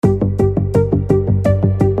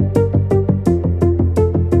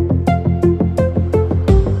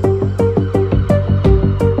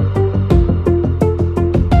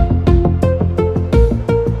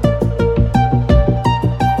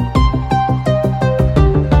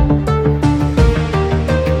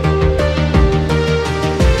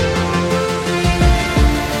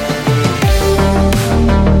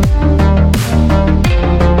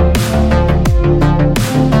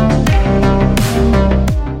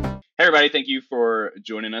everybody. Thank you for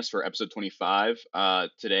joining us for episode 25.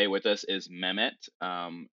 Today with us is Mehmet.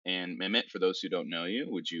 And Mehmet, for those who don't know you,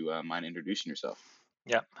 would you mind introducing yourself?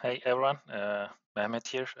 Yeah, hey everyone, Mehmet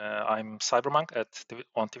here. I'm Cybermonk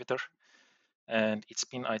on Twitter, and it's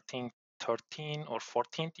been I think 13 or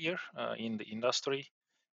 14th year in the industry,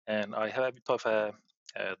 and I have a bit of a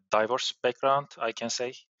diverse background, I can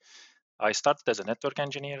say. I started as a network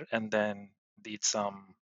engineer and then did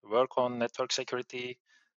some work on network security,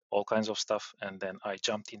 all kinds of stuff, and then I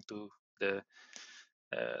jumped into the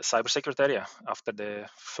cybersecurity area after the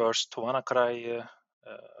first WannaCry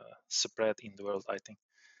spread in the world, I think.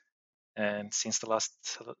 And since the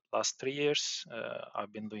last 3 years,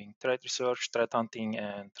 I've been doing threat research, threat hunting,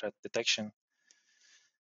 and threat detection,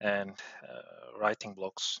 and writing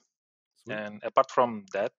blogs. Sweet. And apart from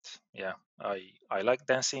that, yeah, I like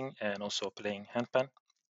dancing and also playing handpan.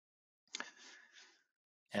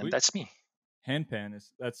 And Sweet. that's me. Handpan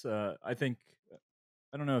that's I think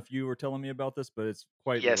I don't know if you were telling me about this, but it's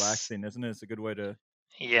quite Yes. relaxing, isn't it? It's a good way to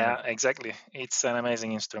kind Yeah, of exactly. It's an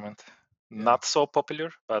amazing instrument. yeah. Not so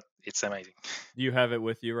popular, but it's amazing. Do you have it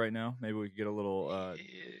with you right now? Maybe we could get a little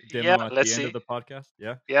Yeah, demo at let's the end of see. the podcast.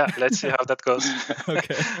 Yeah. Yeah, let's see how that goes.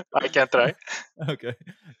 Okay. I can try. Okay.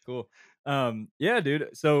 Cool. Yeah, dude.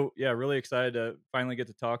 So yeah, really excited to finally get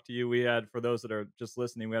to talk to you. We had, for those that are just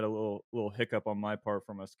listening, we had a little hiccup on my part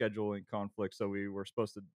from a scheduling conflict. So we were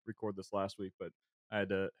supposed to record this last week, but I had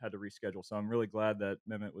to reschedule. So I'm really glad that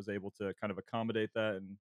Mehmet was able to kind of accommodate that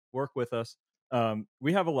and work with us.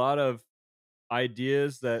 We have a lot of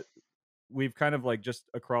ideas that we've kind of like just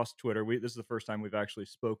across Twitter. This is the first time we've actually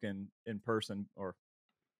spoken in person or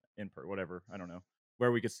whatever, I don't know,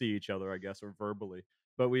 where we could see each other, I guess, or verbally.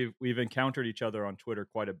 But we've encountered each other on Twitter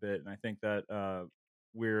quite a bit, and I think that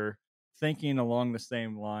we're thinking along the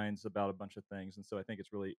same lines about a bunch of things, and so I think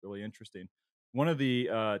it's really interesting. One of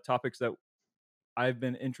the topics that I've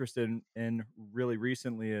been interested in really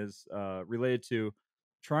recently is related to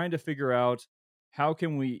trying to figure out how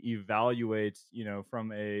can we evaluate,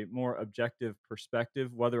 from a more objective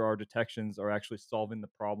perspective, whether our detections are actually solving the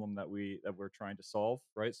problem that we're trying to solve,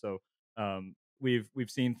 right? So we've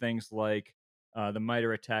seen things like the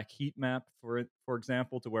MITRE ATT&CK heat map, for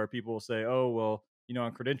example, to where people will say, oh well,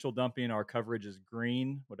 on credential dumping our coverage is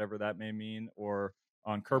green, whatever that may mean, or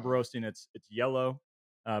on curb Mhm. roasting it's yellow.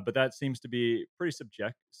 But that seems to be pretty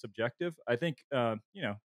subjective. I think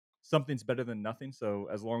something's better than nothing. So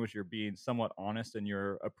as long as you're being somewhat honest in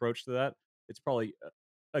your approach to that, it's probably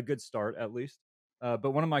a good start at least.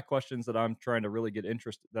 But one of my questions that I'm trying to really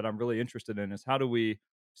that I'm really interested in is how do we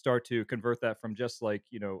start to convert that from just like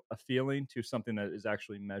a feeling to something that is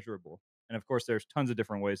actually measurable? And of course, there's tons of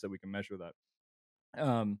different ways that we can measure that.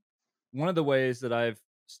 um, One of the ways that I've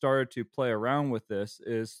started to play around with this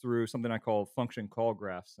is through something I call function call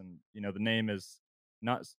graphs, and the name is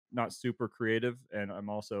not super creative, and I'm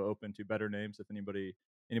also open to better names if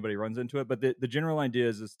anybody runs into it. But the general idea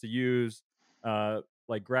is to use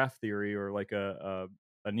like graph theory or like a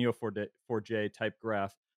Neo4j type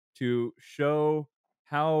graph to show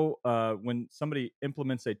how when somebody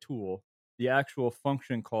implements a tool, the actual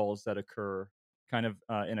function calls that occur kind of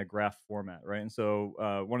in a graph format, right? And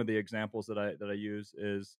so one of the examples that I use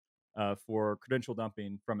is for credential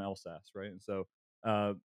dumping from LSASS, right? And so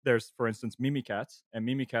there's, for instance, Mimikatz, and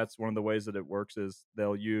Mimikatz, one of the ways that it works is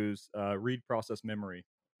they'll use read process memory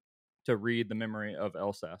to read the memory of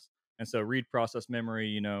LSASS. And so read process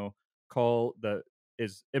memory, call the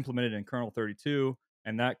is implemented in kernel 32,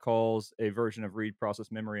 and that calls a version of read process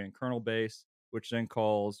memory in kernel base, which then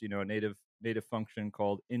calls, a native function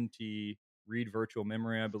called int read virtual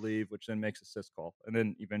memory, I believe, which then makes a syscall and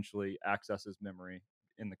then eventually accesses memory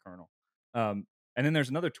in the kernel. And then there's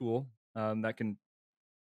another tool that can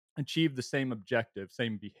achieve the same objective,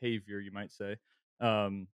 same behavior, you might say.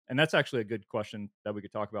 And that's actually a good question that we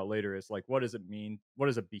could talk about later. Is like, what does it mean? What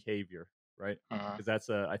is a behavior, right? Mhm. Because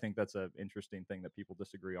I think that's an interesting thing that people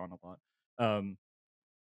disagree on a lot.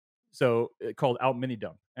 So it called out mini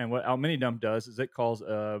dump, and what out mini dump does is it calls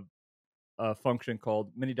a function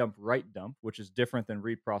called mini dump write dump, which is different than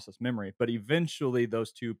read process memory. But eventually,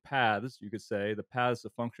 those two paths, you could say, the paths the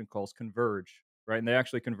function calls converge, right? And they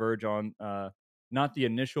actually converge on not the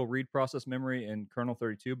initial read process memory in kernel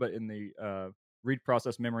 32, but in the read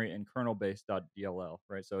process memory in kernel base.dll,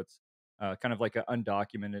 right? So it's kind of like an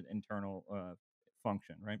undocumented internal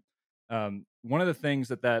function, right? One of the things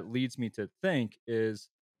that leads me to think is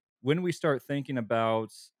when we start thinking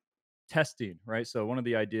about testing, right? So one of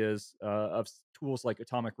the ideas of tools like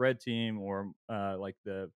Atomic Red Team or like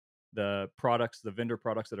the vendor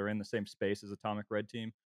products that are in the same space as Atomic Red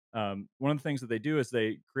Team one of the things that they do is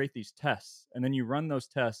they create these tests, and then you run those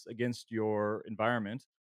tests against your environment,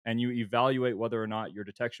 and you evaluate whether or not your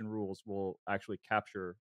detection rules will actually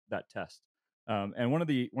capture that test. And one of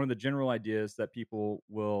the general ideas that people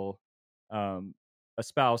will um,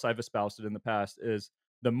 espouse, I've espoused it in the past, is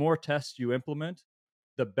the more tests you implement,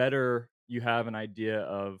 the better you have an idea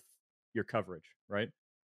of your coverage, right?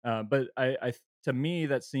 But to me,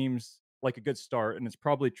 that seems like a good start, and it's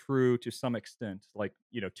probably true to some extent. Like,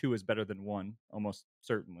 two is better than one, almost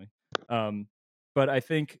certainly. Um, but I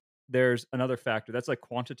think there's another factor. That's a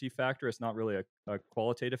quantity factor. It's not really a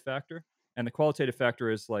qualitative factor. And the qualitative factor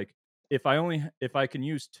is like, if I can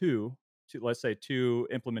use let's say two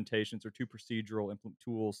implementations or two procedural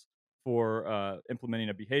tools for implementing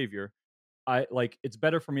a behavior, it's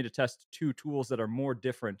better for me to test two tools that are more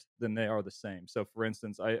different than they are the same. So for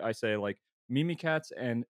instance, I say like Mimikatz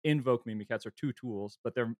and Invoke Mimikatz are two tools,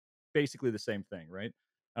 but they're basically the same thing, right?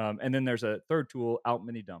 And then there's a third tool, Out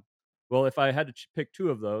Mini Dump. Well, if I had to pick two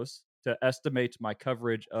of those to estimate my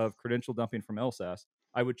coverage of credential dumping from LSASS,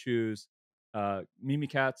 I would choose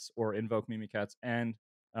Mimikatz or Invoke Mimikatz and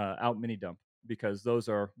Out Mini Dump, because those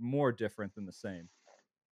are more different than the same.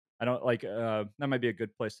 I don't like that might be a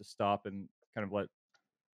good place to stop and kind of let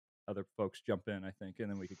other folks jump in, I think, and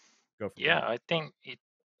then we could go from Yeah, there. I think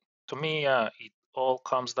to me, it all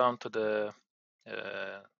comes down to the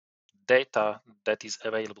data that is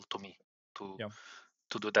available to me to Yeah.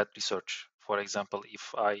 to do that research. For example,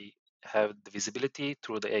 if I have the visibility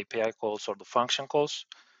through the API calls or the function calls,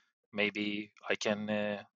 maybe I can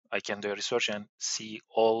do a research and see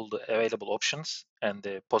all the available options and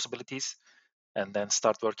the possibilities, and then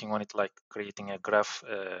start working on it, like creating a graph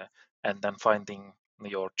and then finding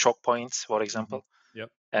your choke points, for example. Yep.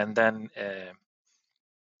 And then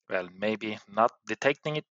maybe not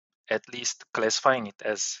detecting it, at least classifying it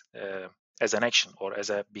as an action or as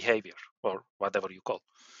a behavior or whatever you call.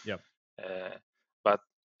 Yep. But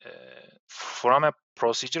from a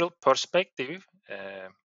procedural perspective,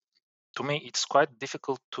 to me, it's quite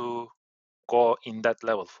difficult to go in that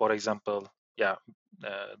level. For example,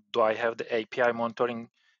 do I have the API monitoring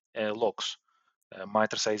logs?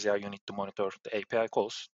 MITRE says, you need to monitor the API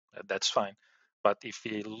calls. That's fine. But if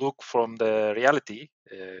we look from the reality,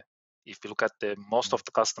 if we look at the most of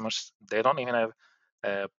the customers, they don't even have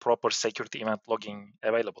proper security event logging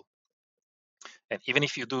available. And even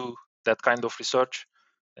if you do that kind of research,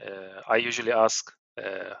 I usually ask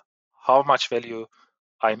how much value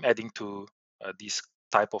I'm adding to this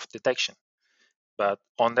type of detection. But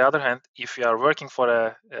on the other hand, if you are working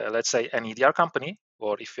for let's say an EDR company,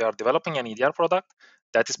 or if you are developing an EDR product,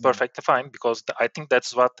 that is perfectly fine, because I think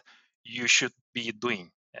that's what you should be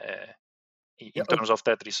doing in terms of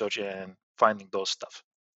that research and finding those stuff.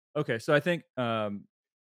 Okay, so I think,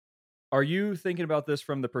 are you thinking about this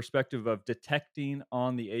from the perspective of detecting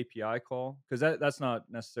on the API call? Because that's not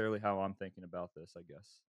necessarily how I'm thinking about this, I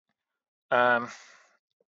guess.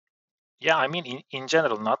 Yeah, I mean, in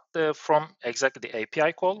general, not from exactly the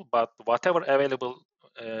API call, but whatever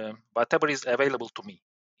is available to me.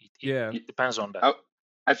 It depends on that.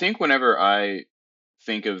 I think whenever I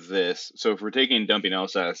think of this, so if we're taking dumping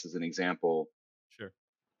LSASS as an example, Sure.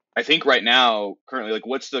 I think right now, currently, like,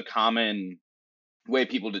 what's the common way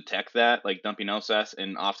people detect that, like dumping LSASS?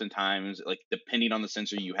 And oftentimes, like, depending on the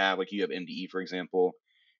sensor you have, like you have MDE, for example,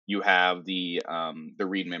 you have the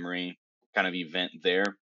read memory kind of event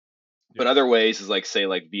there. But other ways is like, say,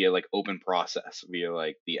 like via like open process, via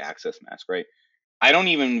like the access mask, right? I don't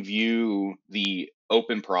even view the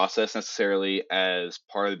open process necessarily as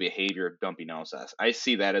part of the behavior of dumping LSASS. I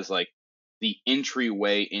see that as like the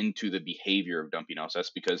entryway into the behavior of dumping LSASS,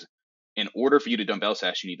 because in order for you to dump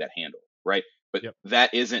LSASS, you need that handle, right? But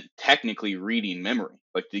that isn't technically reading memory.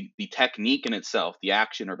 Like the technique in itself, the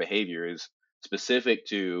action or behavior is specific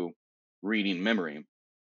to reading memory.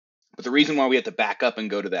 But the reason why we have to back up and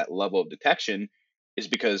go to that level of detection is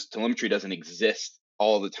because telemetry doesn't exist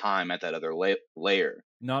all the time at that other layer.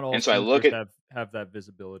 Not all And so I look sensors at have that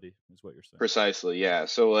visibility, is what you're saying. precisely, yeah.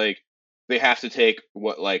 So like they have to take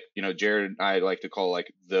what, like, Jared and I like to call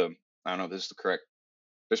like I don't know if this is the correct,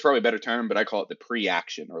 there's probably a better term, but I call it the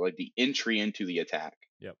pre-action, or like the entry into the attack.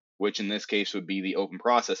 Yep. Which in this case would be the open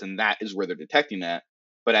process, and that is where they're detecting that.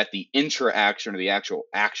 But at the intra-action, or the actual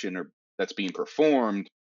action or that's being performed,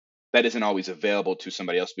 that isn't always available to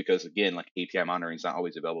somebody else, because again, like API monitoring is not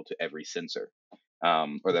always available to every sensor,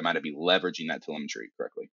 or they might be leveraging that telemetry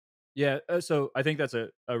correctly. Yeah, so I think that's a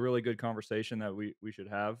really good conversation that we should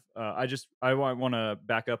have. I want to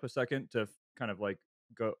back up a second to kind of like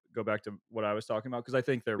go back to what I was talking about, because I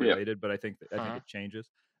think they're related, but I think it changes.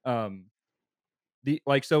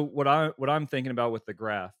 So what I'm thinking about with the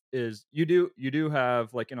graph is you do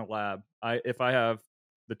have, like, in a lab, if I have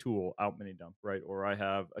the tool out mini dump, right, or I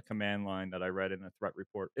have a command line that I read in a threat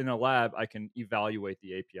report in a lab, I can evaluate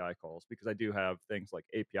the API calls because I do have things like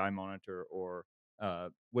API monitor or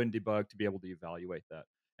WinDebug to be able to evaluate that.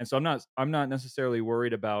 And so I'm not necessarily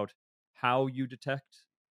worried about how you detect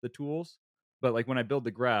the tools, but like when I build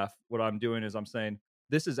the graph, what I'm doing is I'm saying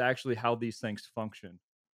this is actually how these things function,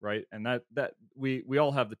 right? And that we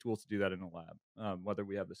all have the tools to do that in a lab, whether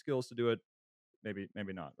we have the skills to do it, maybe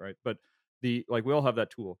not, right? But we all have that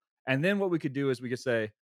tool. And then what we could do is we could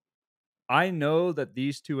say, I know that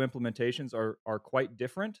these two implementations are quite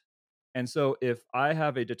different, and so if I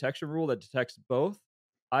have a detection rule that detects both,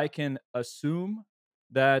 I can assume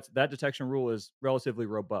that that detection rule is relatively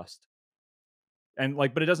robust. And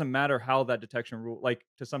but it doesn't matter how that detection rule, like,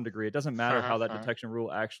 to some degree, it doesn't matter how that detection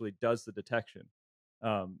rule actually does the detection,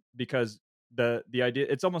 because the idea,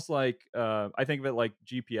 it's almost like, I think of it like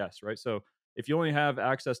GPS, right? So if you only have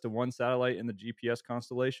access to one satellite in the GPS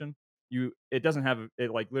constellation, it doesn't have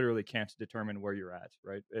it, like, literally can't determine where you're at,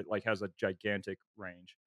 right? It like has a gigantic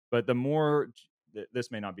range. But the more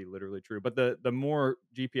this may not be literally true, but the more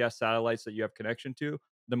GPS satellites that you have connection to,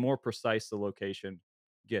 the more precise the location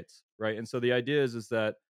gets, right? And so the idea is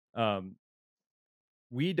that um,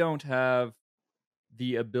 we don't have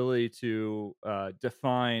the ability to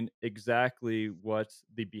define exactly what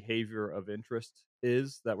the behavior of interest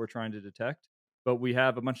is that we're trying to detect, but we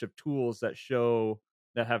have a bunch of tools that show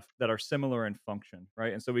that are similar in function,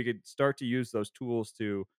 right? And so we could start to use those tools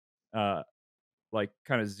to uh, like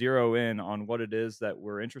kind of zero in on what it is that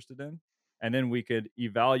we're interested in, and then we could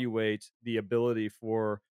evaluate the ability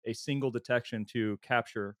for a single detection to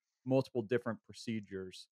capture multiple different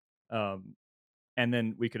procedures, um, and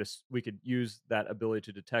then we could use that ability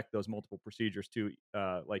to detect those multiple procedures to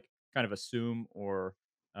like kind of assume or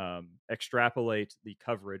extrapolate the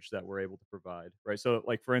coverage that we're able to provide, right? So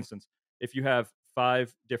like, for instance, if you have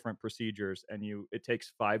 5 different procedures and it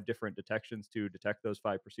takes 5 different detections to detect those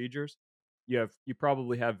 5 procedures, you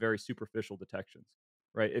probably have very superficial detections,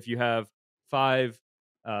 right? If you have 5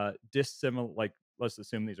 dissimilar, like, let's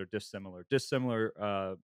assume these are dissimilar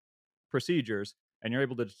procedures, and you're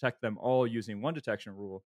able to detect them all using one detection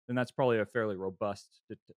rule, then that's probably a fairly robust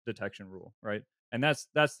detection rule, right? And that's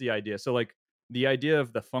the idea. So like, the idea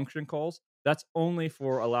of the function calls, that's only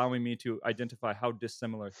for allowing me to identify how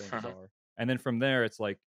dissimilar things are, and then from there it's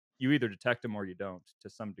like you either detect them or you don't, to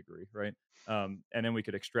some degree, right? And then we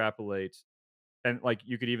could extrapolate, and like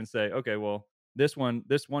you could even say, okay, well, this one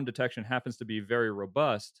detection happens to be very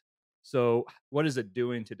robust, so what is it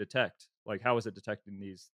doing to detect, like, how is it detecting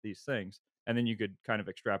these things? And then you could kind of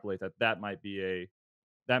extrapolate that might be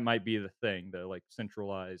the thing, the like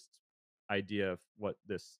centralized idea of what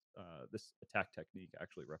this attack technique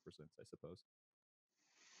actually represents, I suppose.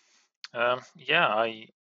 Yeah,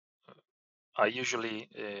 I usually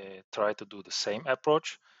try to do the same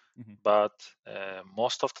approach, Hmm. but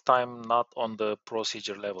most of the time not on the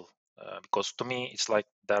procedure level, because to me it's like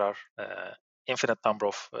there are infinite number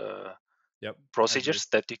of Yep, I agree. procedures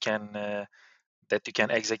that you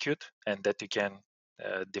can execute and that you can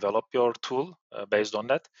develop your tool based on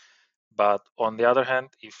that. But on the other hand,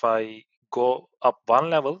 if I go up one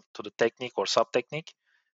level to the technique or sub technique,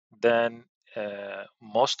 then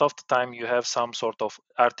most of the time you have some sort of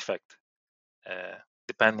artifact uh,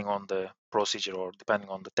 depending on the procedure or depending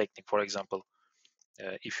on the technique. For example,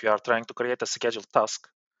 if you are trying to create a scheduled task,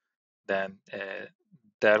 then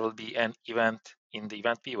there will be an event in the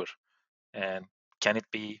event viewer. And can it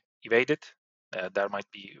be evaded? There might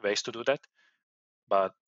be ways to do that.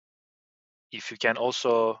 But if you can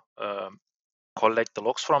also collect the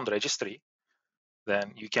logs from the registry,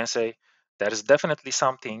 then you can say there is definitely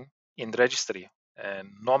something in the registry, and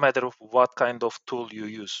no matter what kind of tool you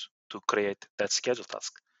use to create that schedule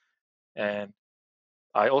task. And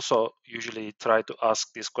I also usually try to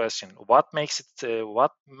ask this question: what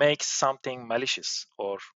makes something malicious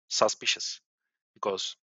or suspicious?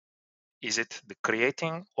 Because is it the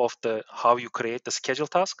creating of the how you create the schedule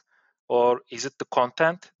task, or is it the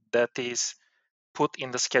content that is put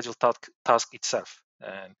in the schedule task itself?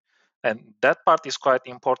 And that part is quite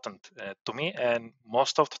important to me. And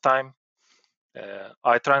most of the time,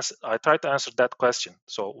 I try to answer that question.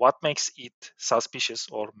 So, what makes it suspicious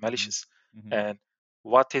or malicious, Mm-hmm. and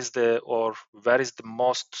where is the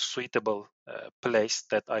most suitable place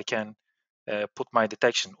that I can put my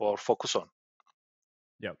detection or focus on?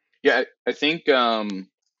 Yep. Yeah, I think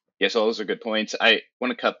yeah, so those are good points. I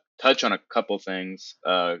want to touch on a couple things.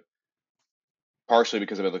 Partially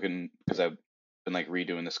because I've been like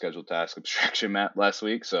redoing the scheduled task abstraction map last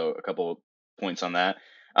week, so a couple points on that.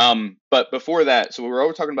 But before that, so we were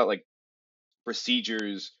always talking about like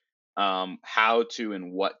procedures, how to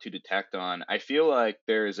and what to detect on. I feel like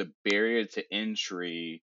there is a barrier to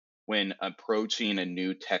entry when approaching a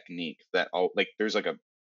new technique that all like there's like a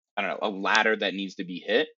I don't know, a ladder that needs to be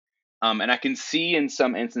hit. And I can see in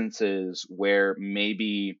some instances where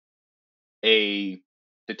maybe a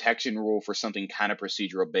detection rule for something kind of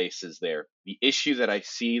procedural based is there. The issue that I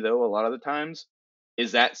see though a lot of the times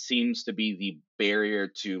is that seems to be the barrier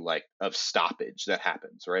to like of stoppage that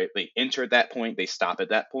happens, right? They enter at that point, they stop at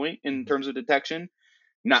that point in terms of detection.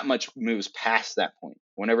 Not much moves past that point.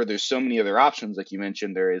 Whenever there's so many other options, like you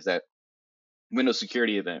mentioned, there is that Windows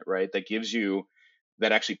security event, right? That gives you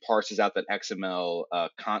that actually parses out that XML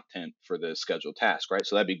content for the scheduled task, right?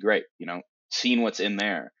 So that'd be great, seeing what's in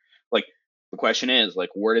there. Like the question is, like,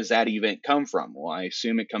 where does that event come from? Well, I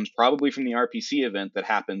assume it comes probably from the RPC event that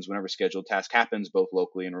happens whenever scheduled task happens, both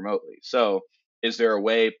locally and remotely. So, is there a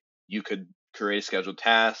way you could create a scheduled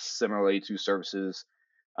task similarly to services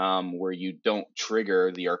where you don't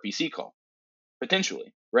trigger the RPC call?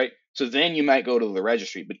 Potentially, right? So then you might go to the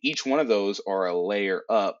registry, but each one of those are a layer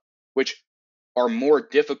up, which are more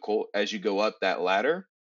difficult as you go up that ladder.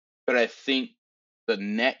 But I think the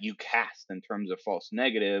net you cast in terms of false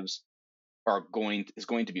negatives is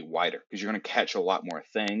going to be wider because you're going to catch a lot more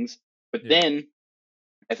things. But Yeah. then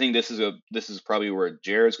I think this is probably where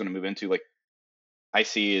Jared's going to move into. Like I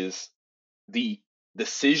see is the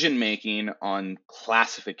decision making on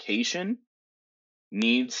classification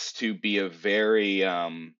needs to be a very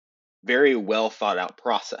well thought out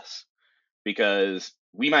process because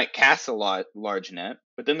we might cast a large net,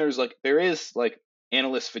 but then there is like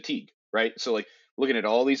analyst fatigue, right? So like looking at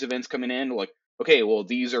all these events coming in, like, okay, well,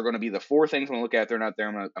 these are going to be the four things I'm going to look at. They're not there.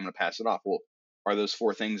 I'm going to pass it off. Well, are those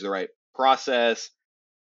four things the right process?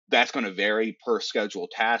 That's going to vary per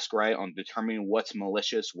scheduled task, right? On determining what's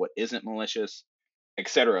malicious, what isn't malicious,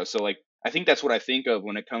 etc. So like I think that's what I think of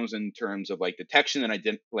when it comes in terms of like detection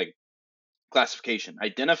and like classification.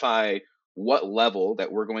 Identify what level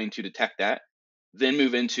that we're going to detect at, then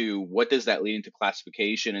move into what does that lead into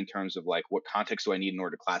classification in terms of like what context do I need in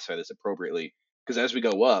order to classify this appropriately? Because as we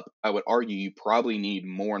go up, I would argue you probably need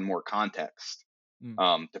more and more context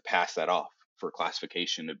to pass that off for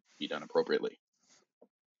classification to be done appropriately.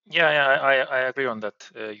 Yeah, I agree on that.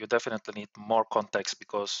 You definitely need more context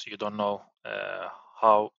because you don't know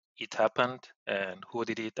how it happened and who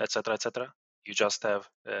did it, etc., etc. You just have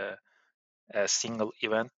a single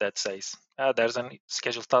event that says there's a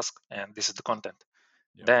scheduled task and this is the content.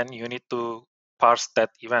 Yeah. Then you need to parse that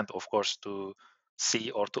event, of course, to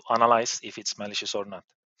see or to analyze if it's malicious or not.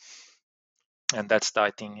 And that's,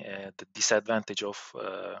 I think, the disadvantage of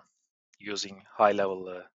using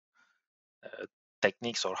high-level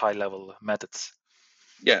techniques or high-level methods.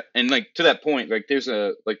 Yeah, and like to that point, like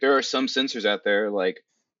there are some sensors out there like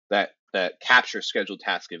that capture scheduled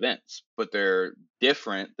task events, but they're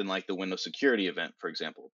different than like the Windows security event, for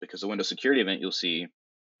example, because the Windows security event you'll see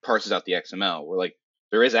parses out the XML, where like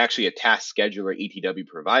there is actually a task scheduler ETW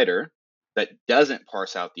provider that doesn't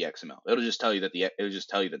parse out the XML. It'll just tell you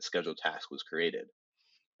that scheduled task was created.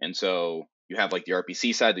 And so you have like the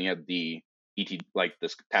RPC side, then you have the like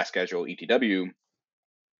this task schedule ETW,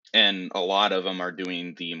 and a lot of them are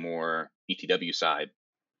doing the more ETW side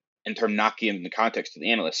in terms of not giving the context to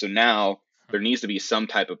the analyst. So now there needs to be some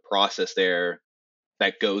type of process there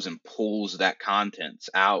that goes and pulls that contents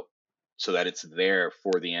out so that it's there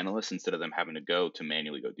for the analyst instead of them having to go to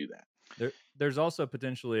manually go do that. There's also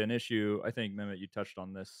potentially an issue. I think, Mehmet, you touched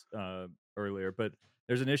on this earlier, but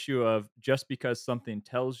there's an issue of just because something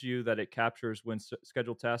tells you that it captures when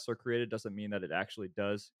scheduled tasks are created doesn't mean that it actually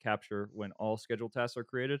does capture when all scheduled tasks are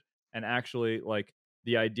created. And actually, like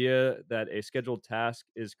the idea that a scheduled task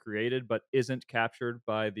is created but isn't captured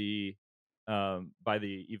by the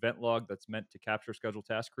event log that's meant to capture scheduled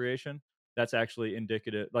task creation, that's actually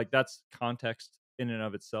indicative. Like that's context in and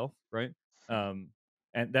of itself, right?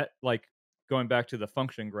 And that, like, going back to the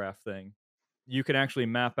function graph thing, you can actually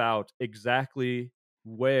map out exactly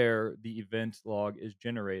where the event log is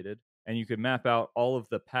generated, and you can map out all of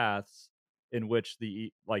the paths in which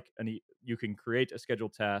you can create a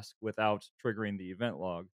scheduled task without triggering the event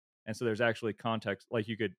log. And so there's actually context, like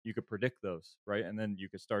you could predict those, right? And then you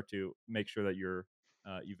could start to make sure that you're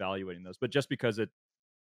evaluating those. But just because it's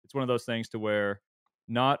one of those things to where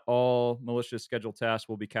not all malicious scheduled tasks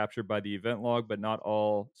will be captured by the event log, but not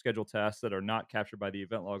all scheduled tasks that are not captured by the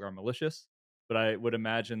event log are malicious. But I would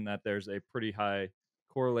imagine that there's a pretty high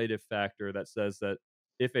correlative factor that says that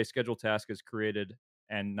if a scheduled task is created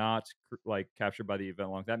and not captured by the event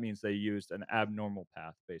log, that means they used an abnormal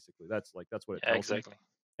path. Basically, that's what it tells Exactly. me.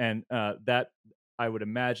 and that I would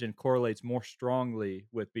imagine correlates more strongly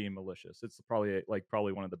with being malicious. It's probably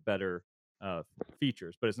probably one of the better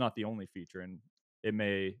features, but it's not the only feature, and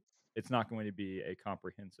it's not going to be a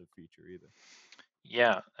comprehensive feature either.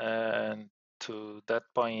 Yeah, and to that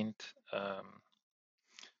point,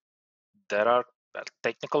 there are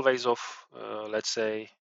technical ways of, let's say,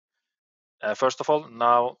 first of all,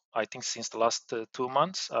 now I think since the last 2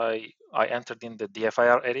 months, I entered in the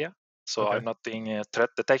DFIR area, so Okay. I'm not doing threat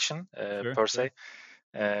detection Sure, per sure. se,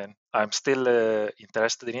 and I'm still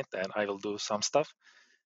interested in it, and I will do some stuff.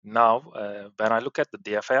 Now, when I look at the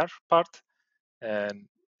DFIR part, and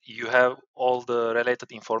you have all the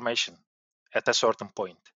related information at a certain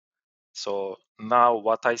point. So now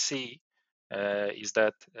what I see is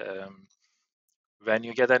that when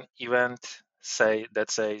you get an event, say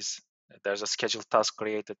that says there's a scheduled task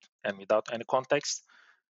created, and without any context,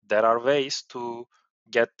 there are ways to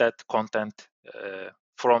get that content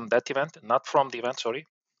from that event, not from the event, sorry,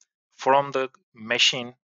 from the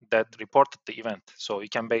machine that reported the event. So you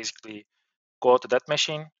can basically go to that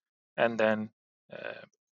machine and then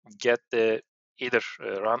get the either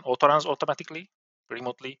auto runs automatically,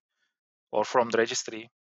 remotely, or from the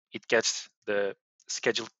registry. It gets the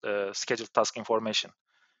scheduled task information,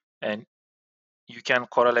 and you can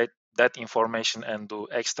correlate that information and do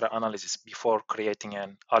extra analysis before creating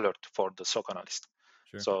an alert for the SOC analyst.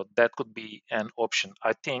 Sure. So that could be an option.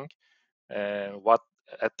 I think what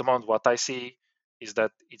at the moment what I see is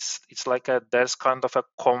that it's like there's kind of a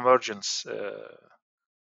convergence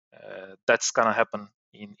that's gonna happen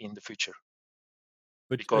in the future.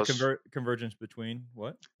 But Because convergence between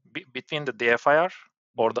what? between the DFIR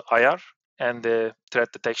or the IR and the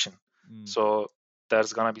threat detection. So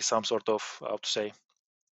there's gonna be some sort of, how to say,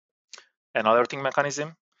 an alerting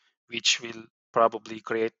mechanism, which will probably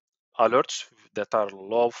create alerts that are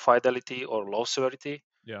low fidelity or low severity,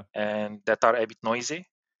 and that are a bit noisy.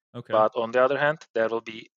 Okay. But on the other hand, there will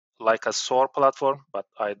be like a SOAR platform, but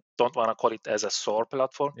I don't want to call it as a SOAR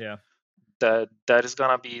platform. Yeah. That there is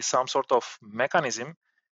gonna be some sort of mechanism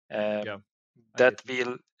that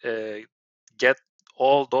will get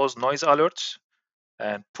all those noise alerts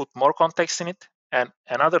and put more context in it, and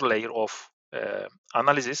another layer of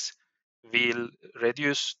analysis will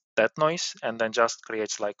reduce that noise and then just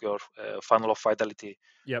creates like your funnel of fidelity.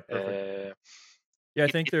 Yeah, perfect. I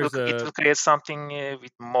think it will create something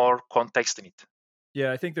with more context in it.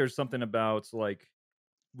 Yeah, I think there's something about like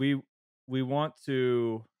we want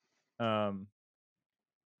to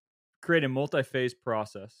create a multi-phase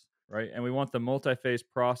process, right? And we want the multi-phase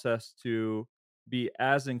process to be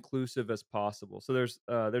as inclusive as possible. So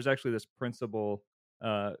there's actually this principle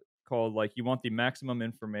called like you want the maximum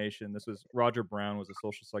information. This was Roger Brown was a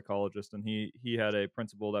social psychologist, and he had a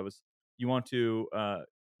principle that was you want to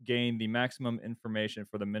gain the maximum information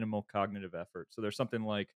for the minimal cognitive effort. So there's something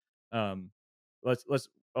like let's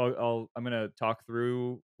I'm going to talk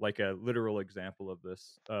through like a literal example of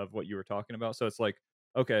this of what you were talking about. So it's like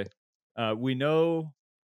okay, we know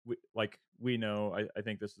I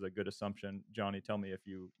think this is a good assumption. Johnny, tell me if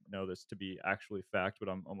you know this to be actually fact, but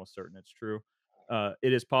I'm almost certain it's true.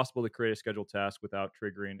 It is possible to create a scheduled task without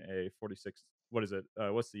triggering a 46. What is it?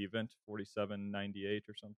 What's the event? 4798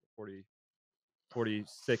 or something?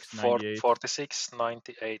 4698.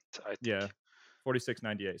 4698, I think. Yeah,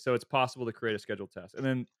 4698. So it's possible to create a scheduled task, and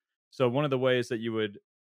then so one of the ways that you would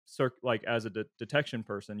like as a detection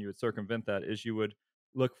person, you would circumvent that is you would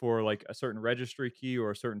look for like a certain registry key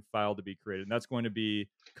or a certain file to be created, and that's going to be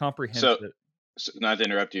comprehensive. So not to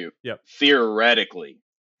interrupt you. Yep. Theoretically,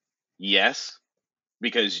 yes,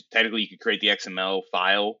 because technically you could create the XML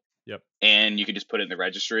file. Yep. And you could just put it in the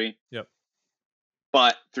registry. Yep.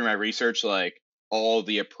 But through my research, like all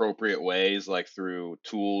the appropriate ways, like through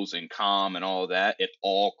tools and COM and all of that, it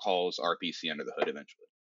all calls RPC under the hood eventually,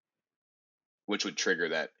 which would trigger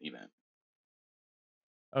that event.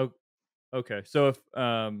 Oh, okay. So if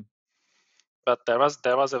but there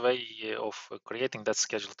was a way of creating that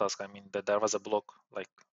scheduled task. I mean, that there was a block, like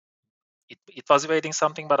it was evading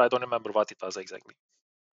something, but I don't remember what it was exactly.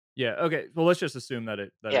 Yeah. Okay. Well, let's just assume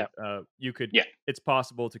that you could. Yeah. It's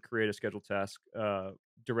possible to create a scheduled task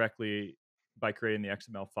directly by creating the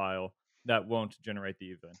XML file that won't generate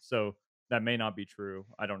the event. So that may not be true.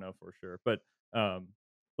 I don't know for sure, but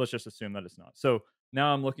let's just assume that it's not. So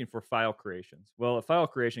now I'm looking for file creations. Well, a file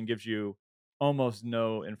creation gives you almost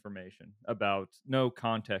no information about, no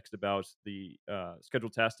context about the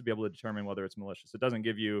scheduled task to be able to determine whether it's malicious. It doesn't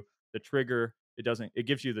give you the trigger. It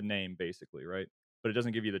gives you the name basically, right? But it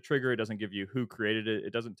doesn't give you the trigger. It doesn't give you who created it.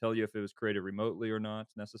 It doesn't tell you if it was created remotely or not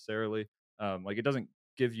necessarily. Like it doesn't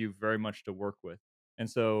give you very much to work with. And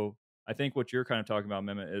so I think what you're kind of talking about,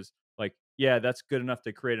 Mehmet, is like, yeah, that's good enough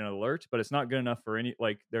to create an alert, but it's not good enough for any,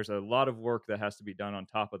 like, there's a lot of work that has to be done on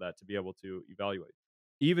top of that to be able to evaluate.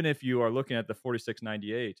 Even if you are looking at the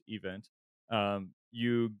 4698 event,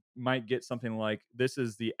 you might get something like, this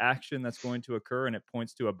is the action that's going to occur, and it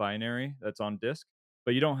points to a binary that's on disk,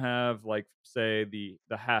 but you don't have, like, say, the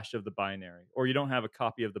hash of the binary, or you don't have a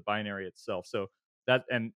copy of the binary itself. So that,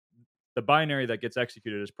 and the binary that gets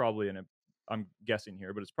executed is probably I'm guessing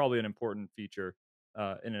here, but it's probably an important feature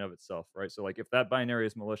in and of itself, right? So like if that binary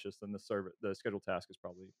is malicious, then the scheduled task is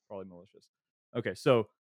probably malicious. Okay, so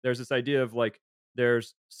there's this idea of like,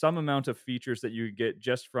 there's some amount of features that you get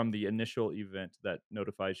just from the initial event that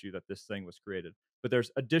notifies you that this thing was created, but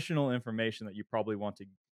there's additional information that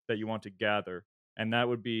you want to gather, and that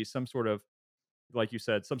would be some sort of, like you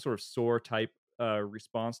said, some sort of SOAR type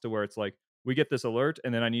response, to where it's like, we get this alert,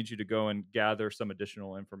 and then I need you to go and gather some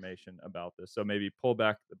additional information about this. So maybe pull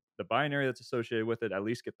back the binary that's associated with it, at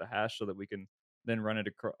least get the hash, so that we can then run it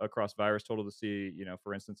across VirusTotal to see,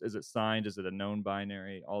 for instance, is it signed? Is it a known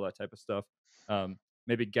binary? All that type of stuff.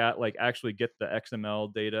 Maybe actually get the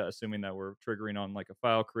XML data, assuming that we're triggering on like a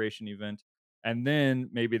file creation event. And then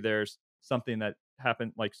maybe there's something that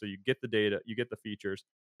happened, like, so you get the data, you get the features,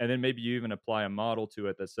 and then maybe you even apply a model to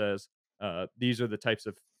it that says, these are the types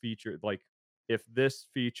of feature, like, if this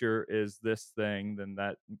feature is this thing, then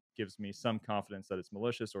that gives me some confidence that it's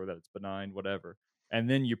malicious or that it's benign, whatever. And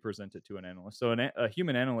then you present it to an analyst. So a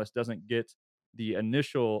human analyst doesn't get the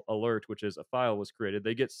initial alert, which is a file was created.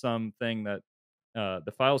 They get something that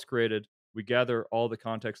the file's created. We gather all the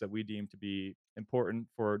context that we deem to be important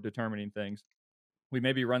for determining things. We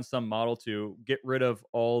maybe run some model to get rid of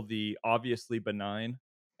all the obviously benign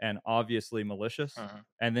and obviously malicious, Mhm.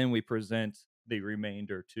 and then we present the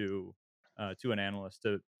remainder to an analyst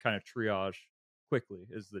to kind of triage quickly.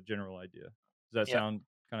 Is the general idea? Does that Yeah, sound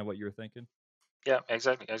kind of what you were thinking? yeah,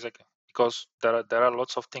 exactly. Because there are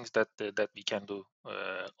lots of things that we can do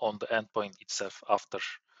on the endpoint itself after,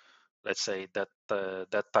 let's say, that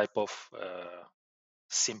type of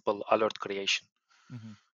simple alert creation.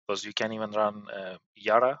 Mm-hmm. Because you can even run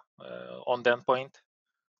Yara on the endpoint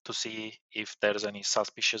to see if there's any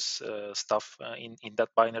suspicious stuff in that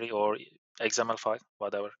binary or XML file,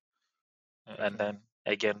 whatever. Gotcha. And then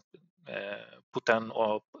again, put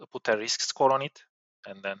a risk score on it,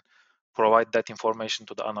 and then provide that information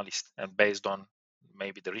to the analyst. And based on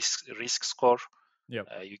maybe the risk score, Yep.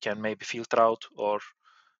 you can maybe filter out or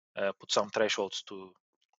put some thresholds to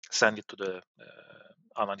send it to the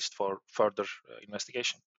analyst for further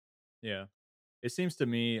investigation. Yeah. It seems to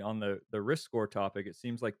me, on the risk score topic, it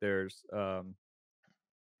seems like there's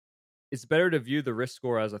it's better to view the risk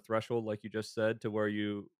score as a threshold, like you just said, to where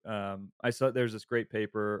you I saw there's this great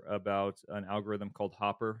paper about an algorithm called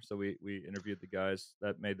Hopper. So we interviewed the guys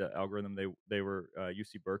that made the algorithm. They were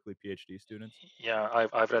UC Berkeley PhD students. Yeah,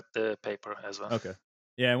 I've read the paper as well. Okay.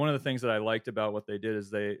 Yeah, and one of the things that I liked about what they did is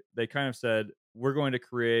they kind of said, we're going to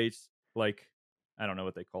create, like, I don't know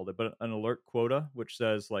what they called it, but an alert quota, which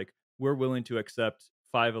says like, we're willing to accept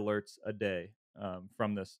 5 alerts a day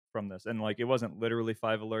from this. And like, it wasn't literally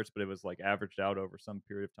 5 alerts, but it was like averaged out over some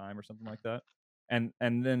period of time or something like that. And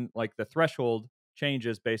then like the threshold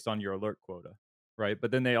changes based on your alert quota, right? But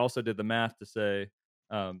then they also did the math to say,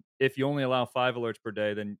 if you only allow 5 alerts per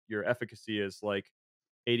day, then your efficacy is like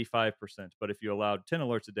 85%. But if you allowed 10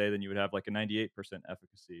 alerts a day, then you would have like a 98%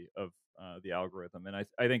 efficacy of the algorithm. And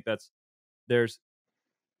I think there's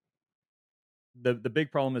the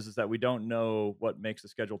big problem is that we don't know what makes a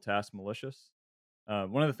scheduled task malicious.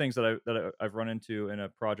 One of the things I've run into in a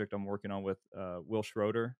project I'm working on with Will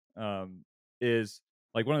Schroeder, is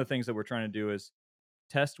like, one of the things that we're trying to do is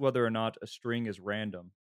test whether or not a string is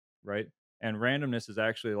random, right? And randomness is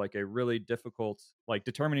actually like a really difficult, like,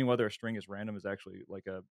 determining whether a string is random is actually like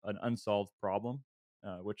an unsolved problem,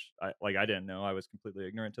 which I didn't know. I was completely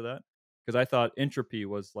ignorant to that, because I thought entropy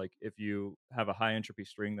was like, if you have a high entropy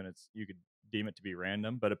string, then you could deem it to be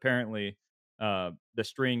random. But apparently, the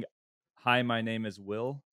string "Hi, my name is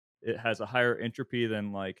Will," it has a higher entropy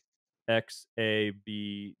than like X A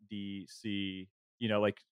B D C,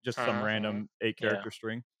 like just some random 8 Yeah. character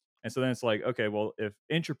string. And so then it's like, okay, well, if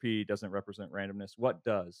entropy doesn't represent randomness, what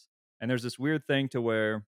does? And there's this weird thing to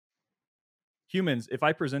where humans, if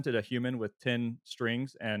I presented a human with 10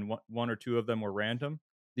 strings and one or two of them were random,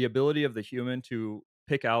 the ability of the human to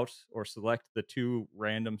pick out or select the 2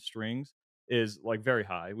 random strings is like very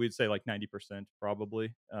high. We'd say like 90%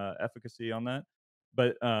 probably efficacy on that.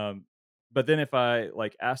 But then if I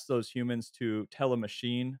like ask those humans to tell a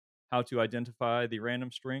machine how to identify the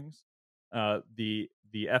random strings, the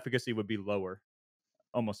efficacy would be lower,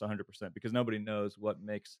 almost 100%, because nobody knows what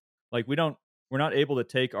makes Like we're not able to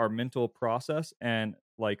take our mental process and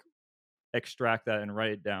like extract that and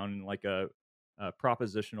write it down in like a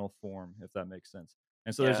propositional form, if that makes sense.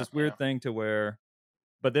 And so there's Yeah, this yeah, weird thing to where,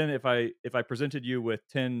 but then if I presented you with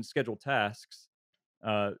 10 scheduled tasks,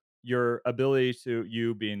 uh, your ability to,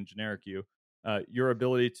 you being generic you, your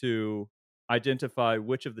ability to identify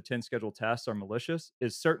which of the 10 scheduled tasks are malicious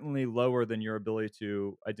is certainly lower than your ability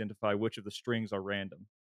to identify which of the strings are random.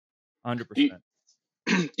 100%. Do you,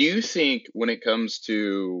 do you think when it comes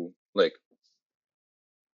to like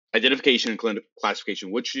identification and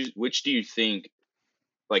classification, which do you think,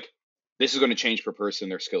 like, this is going to change per person,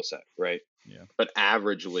 their skill set, right? Yeah. But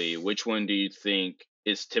averagely, which one do you think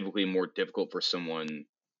is typically more difficult for someone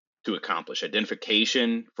to accomplish?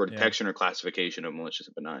 Identification for Yeah. detection or classification of malicious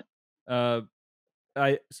and benign?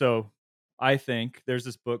 I think there's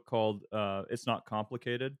this book called It's Not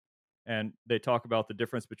Complicated, and they talk about the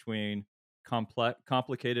difference between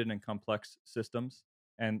complicated and complex systems.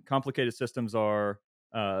 And complicated systems are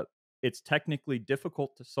it's technically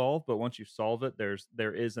difficult to solve, but once you solve it,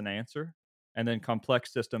 there is an answer. And then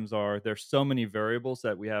complex systems are there's so many variables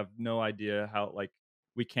that we have no idea how, like,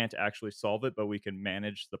 we can't actually solve it, but we can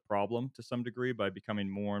manage the problem to some degree by becoming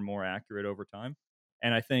more and more accurate over time.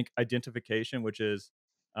 And I think identification, which is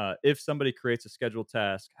if somebody creates a scheduled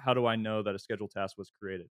task, how do I know that a scheduled task was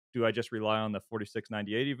created? Do I just rely on the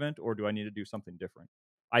 4698 event, or do I need to do something different?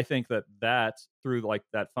 I think that through like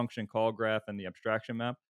that function call graph and the abstraction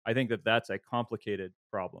map, I think that's a complicated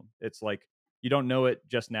problem. It's like you don't know it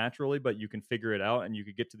just naturally, but you can figure it out, and you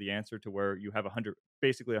could get to the answer to where you have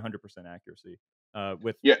basically 100% accuracy,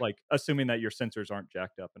 with Yeah, like assuming that your sensors aren't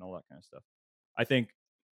jacked up and all that kind of stuff. I think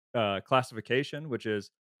classification, which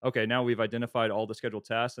is okay, now we've identified all the scheduled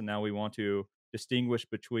tasks, and now we want to distinguish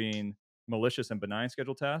between malicious and benign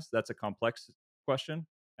scheduled tasks. That's a complex question,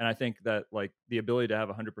 and I think that like the ability to have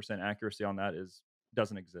 100% accuracy on that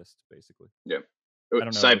doesn't exist basically. yeah. I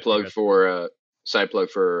don't know if you guys agree. Side plug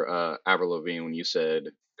for Avril Lavigne, when you said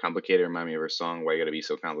complicated, remind me of her song "Why You Gotta Be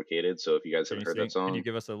So Complicated." So if you guys haven't heard that Can you song,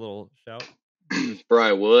 give us a little shout? bro,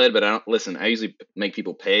 I would, but I don't listen. I usually make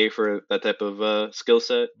people pay for that type of skill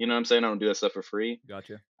set. You know what I'm saying? I don't do that stuff for free.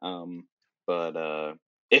 Gotcha. But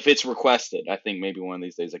if it's requested, I think maybe one of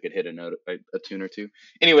these days I could hit a tune or two.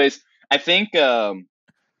 Anyways, I think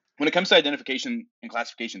when it comes to identification and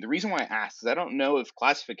classification, the reason why I asked is I don't know if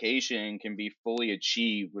classification can be fully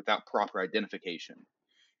achieved without proper identification,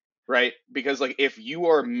 right? Because like if you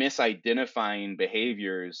are misidentifying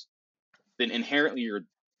behaviors, then inherently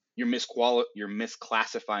you're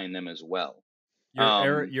misclassifying them as well. Um,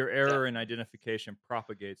 Your yeah, error in identification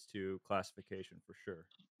propagates to classification for sure.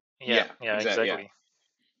 yeah, yeah, yeah, exactly. Yeah, exactly.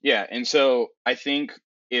 yeah. And so I think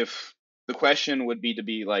if the question would be to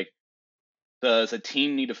be like, does a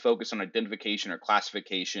team need to focus on identification or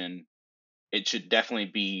classification? It should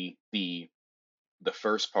definitely be the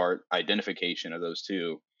first part, identification of those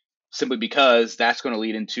two, simply because that's going to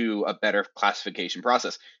lead into a better classification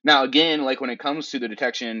process. Now, again, like when it comes to the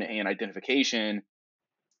detection and identification,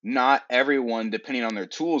 not everyone, depending on their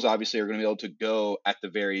tools, obviously are going to be able to go at the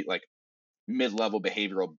very like mid-level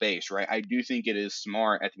behavioral base, right? I do think it is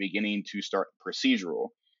smart at the beginning to start procedural,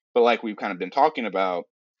 but like we've kind of been talking about,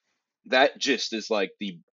 that just is like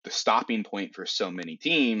the stopping point for so many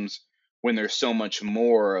teams when there's so much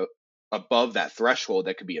more above that threshold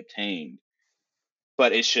that could be obtained.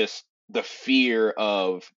 But it's just the fear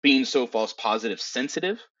of being so false positive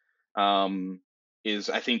sensitive, um, is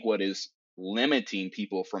I think what is limiting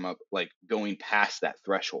people from like going past that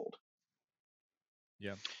threshold.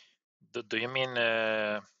 Yeah. Do you mean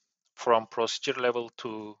from procedure level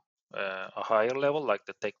to a higher level, like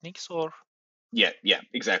the techniques, or? Yeah,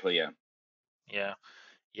 exactly. Yeah. Yeah,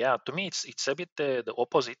 yeah. To me, it's a bit the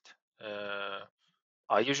opposite.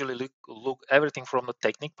 I usually look everything from the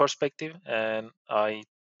technique perspective, and I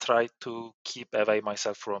try to keep away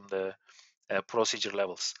myself from the procedure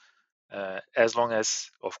levels. As long as,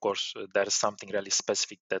 of course, there is something really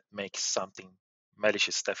specific that makes something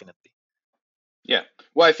malicious, definitely. Yeah.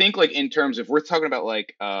 Well, I think like in terms of, we're talking about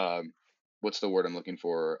like what's the word I'm looking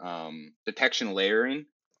for? Detection layering.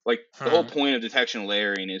 Like the whole Hmm. point of detection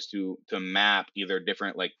layering is to map either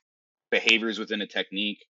different like behaviors within a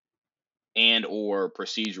technique and or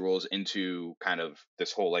procedurals into kind of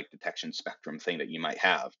this whole like detection spectrum thing that you might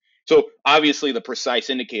have. So obviously the precise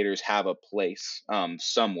indicators have a place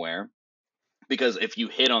somewhere, because if you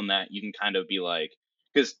hit on that, you can kind of be like,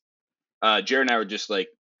 because Jared and I were just like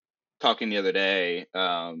talking the other day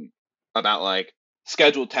about like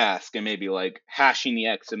scheduled task and maybe like hashing the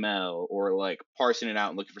XML or like parsing it out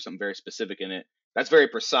and looking for something very specific in it. That's very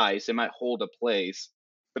precise. It might hold a place.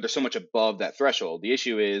 but they're so much above that threshold. The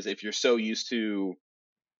issue is if you're so used to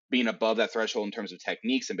being above that threshold in terms of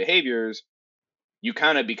techniques and behaviors, you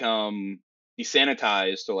kind of become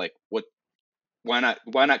desanitized to like, why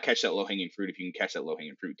not catch that low hanging fruit if you can catch that low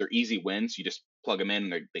hanging fruit? They're easy wins. You just plug them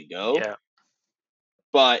in and they go. Yeah.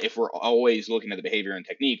 But if we're always looking at the behavior and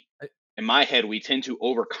technique, I- in my head, we tend to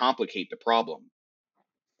overcomplicate the problem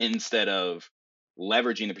instead of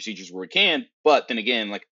leveraging the procedures where we can. But then again,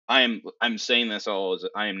 like I'm saying this all as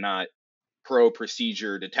I am not pro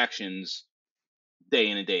procedure detections day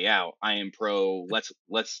in and day out. I am pro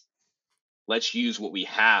let's use what we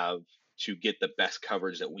have to get the best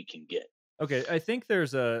coverage that we can get. Okay, I think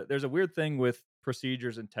there's a weird thing with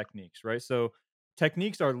procedures and techniques, right? So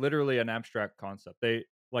techniques are literally an abstract concept. They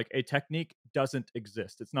like a technique doesn't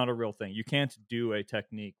exist. It's not a real thing. You can't do a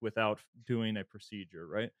technique without doing a procedure,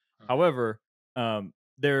 right? However,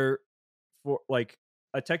 there for like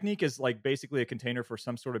a technique is like basically a container for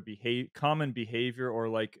some sort of common behavior, or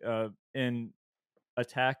like in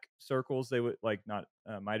attack circles they would like, not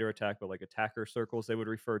MITRE ATT&CK, but like attacker circles, they would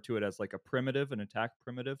refer to it as like a primitive, an attack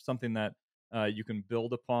primitive, something that you can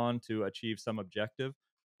build upon to achieve some objective.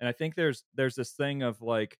 And I think there's this thing of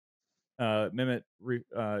like Mehmet,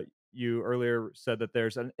 you earlier said that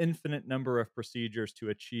there's an infinite number of procedures to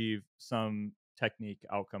achieve some technique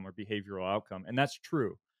outcome or behavioral outcome, and that's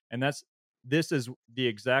true. And this is the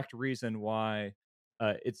exact reason why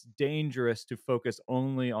it's dangerous to focus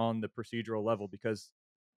only on the procedural level, because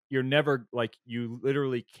you're never like, you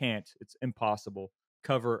literally can't, it's impossible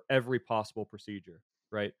cover every possible procedure,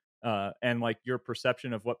 right? And like your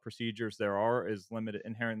perception of what procedures there are is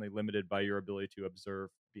inherently limited by your ability to observe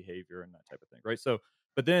behavior and that type of thing, right? So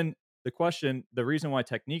but then the reason why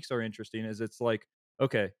techniques are interesting is it's like,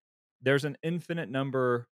 okay, there's an infinite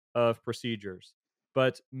number of procedures,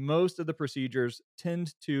 but most of the procedures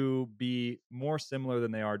tend to be more similar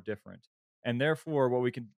than they are different. And therefore what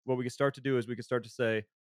we can start to do is we can start to say,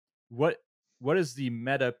 what does the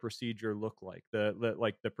meta procedure look like,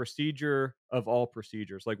 the procedure of all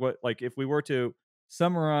procedures, like what, like if we were to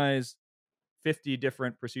summarize 50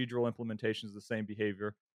 different procedural implementations of the same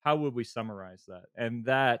behavior, how would we summarize that? And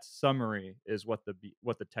that summary is what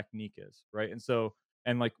the technique is, right? And so,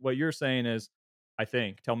 and like what you're saying is, I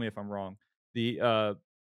think, tell me if I'm wrong, the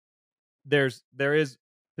there is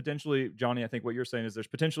potentially, Johnny, I think what you're saying is there's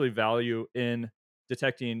potentially value in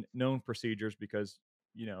detecting known procedures, because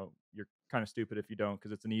you're kind of stupid if you don't,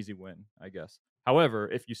 because it's an easy win, I guess. However,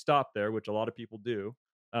 if you stop there, which a lot of people do,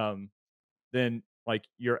 then like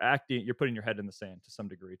you're putting your head in the sand to some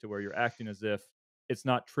degree, to where you're acting as if it's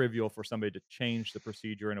not trivial for somebody to change the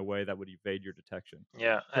procedure in a way that would evade your detection.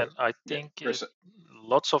 Yeah, So- and I think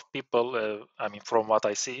lots of people, I mean, from what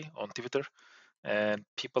I see on Twitter, and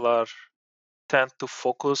people tend to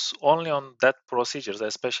focus only on that procedures,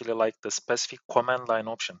 especially like the specific command line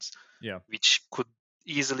options, Yeah. which could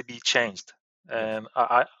easily be changed. Yes. And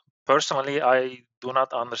I personally, I do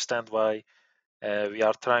not understand why we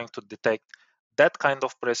are trying to detect that kind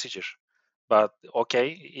of procedure. But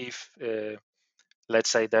okay, if let's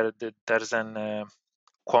say there's an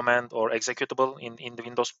command or executable in the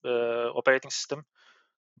Windows operating system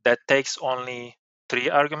that takes only 3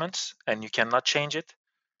 arguments and you cannot change it,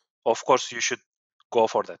 of course you should go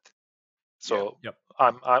for that. So Yep.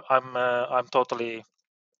 I'm totally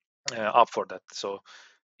up for that. So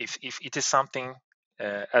if it is something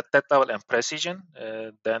at that level and precision,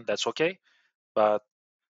 then that's okay. But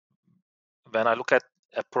when I look at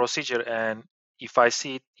a procedure and if I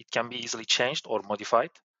see it can be easily changed or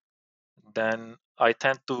modified, then I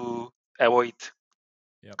tend to avoid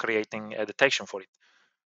creating a detection for it.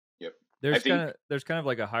 Yep. There's kind of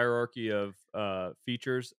like a hierarchy of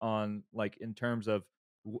features on, like, in terms of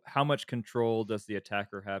how much control does the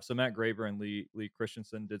attacker have. So Matt Graver and Lee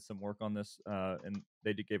Christensen did some work on this, and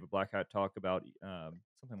they gave a Black Hat talk about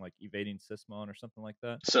something like evading Sysmon or something like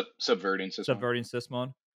that. Subverting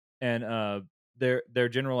Sysmon. And their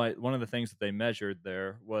general, one of the things that they measured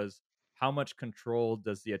there was how much control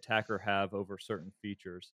does the attacker have over certain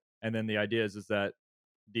features. And then the idea is that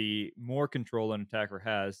the more control an attacker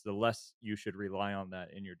has, the less you should rely on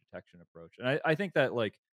that in your detection approach. And I think that,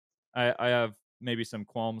 like, I have maybe some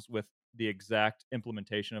qualms with the exact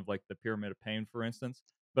implementation of like the Pyramid of Pain, for instance,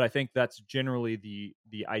 but I think that's generally the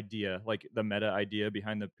idea, like the meta idea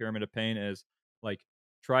behind the Pyramid of Pain is like,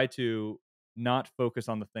 try to not focus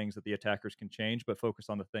on the things that the attackers can change, but focus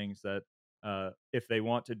on the things that if they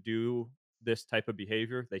want to do this type of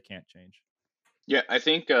behavior, they can't change. Yeah, I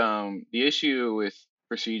think the issue with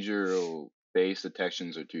procedural based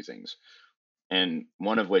detections are two things, and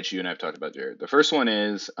one of which you and I have talked about, Jared. The first one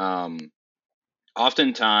is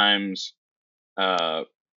oftentimes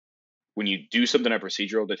when you do something at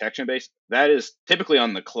procedural detection base, that is typically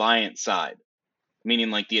on the client side,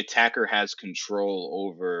 meaning like the attacker has control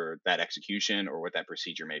over that execution or what that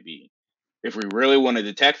procedure may be. If we really want to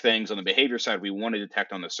detect things on the behavior side, we want to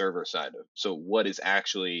detect on the server side. So what is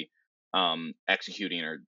actually executing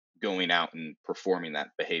or going out and performing that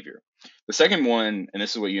behavior. The second one, and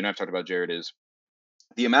this is what you and I've talked about, Jared, is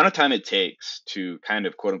the amount of time it takes to kind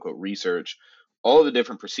of quote unquote research all the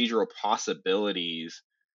different procedural possibilities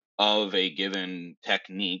of a given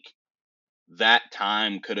technique. That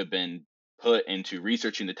time could have been put into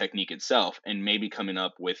researching the technique itself and maybe coming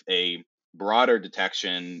up with a broader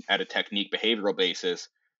detection at a technique behavioral basis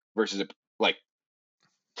versus like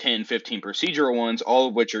 10, 15 procedural ones, all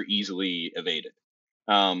of which are easily evaded.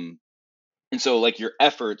 And so like your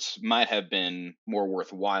efforts might have been more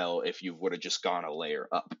worthwhile if you would have just gone a layer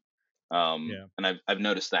up. Yeah. And I've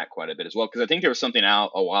noticed that quite a bit as well, because I think there was something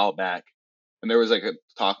out a while back, and there was like a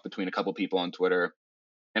talk between a couple people on Twitter,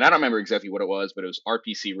 and I don't remember exactly what it was, but it was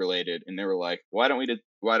RPC related, and they were like, why don't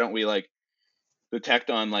we like detect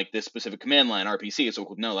on like this specific command line RPC? It's like,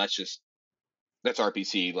 well, no, that's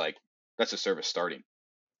RPC, like that's a service starting.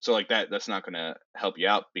 So like that's not going to help you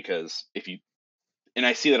out, because if you, and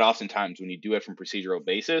I see that oftentimes when you do it from procedural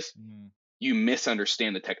basis, you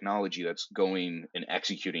misunderstand the technology that's going and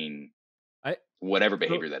executing I whatever so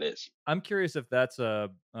behavior that is. I'm curious if that's a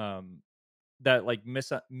that like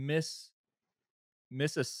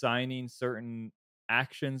misassigning certain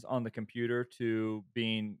actions on the computer to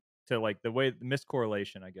being to like the way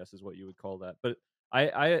miscorrelation, I guess is what you would call that. But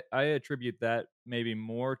I attribute that maybe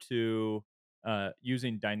more to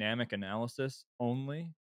using dynamic analysis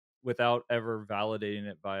only without ever validating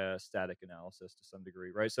it via static analysis to some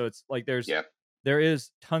degree, right? So it's like Yeah. there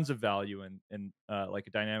is tons of value in like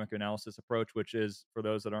a dynamic analysis approach, which is, for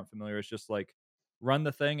those that aren't familiar, it's just like run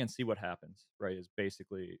the thing and see what happens, right? Is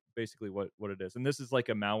basically what it is. And this is like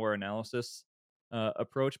a malware analysis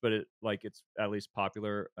approach, but it's at least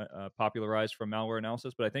popularized from malware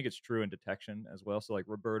analysis, but I think it's true in detection as well. So like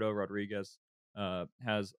Roberto Rodriguez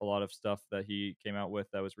has a lot of stuff that he came out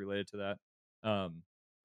with that was related to that.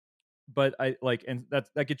 But I like, and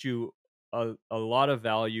that gets you a lot of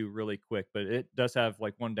value really quick, but it does have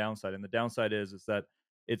like one downside, and the downside is that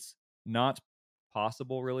it's not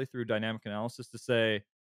possible really through dynamic analysis to say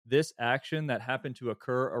this action that happened to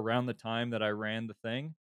occur around the time that I ran the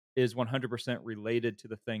thing is 100% related to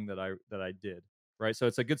the thing that I did, right? So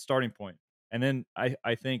it's a good starting point. And then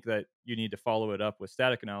I think that you need to follow it up with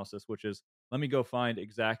static analysis, which is, let me go find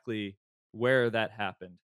exactly where that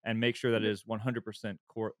happened and make sure that it is 100%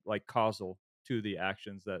 like causal to the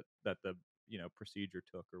actions that the procedure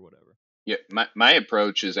took or whatever. Yeah, my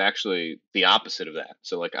approach is actually the opposite of that.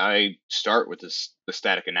 So like I start with the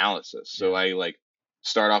static analysis. So I like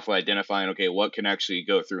start off with identifying, okay, what can actually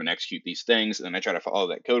go through and execute these things, and then I try to follow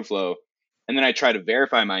that code flow, and then I try to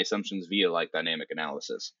verify my assumptions via like dynamic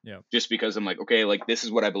analysis. Yeah. Just because I'm like, okay, like this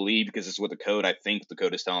is what I believe because this is what the code, I think the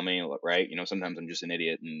code is telling me, right? Sometimes I'm just an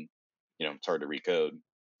idiot and it's hard to recode.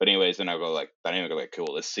 But anyways, then I go like dynamic, like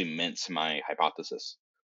cool, this cements my hypothesis.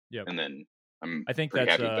 Yeah. And then I'm I think pretty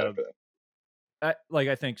that's happy with that after that.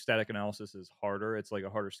 I think static analysis is harder. It's like a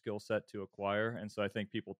harder skill set to acquire, and so I think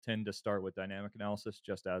people tend to start with dynamic analysis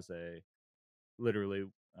just as a literally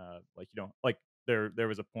like you don't like there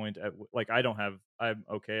was a point at like I'm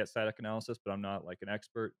okay at static analysis, but I'm not like an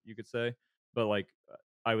expert, you could say. But like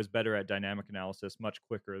I was better at dynamic analysis much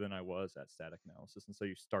quicker than I was at static analysis, and so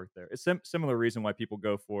you start there. It's similar reason why people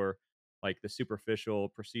go for like the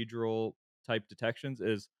superficial procedural type detections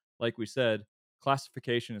is, like we said,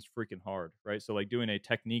 classification is freaking hard, right? So like doing a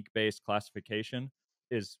technique based classification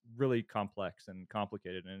is really complex and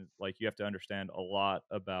complicated, and like you have to understand a lot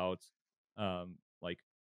about like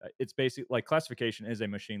it's basically like classification is a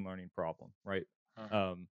machine learning problem, right?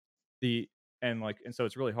 The and so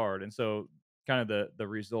it's really hard, and so kind of the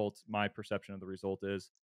result, my perception of the result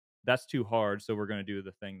is that's too hard, so we're going to do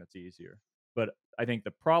the thing that's easier. But I think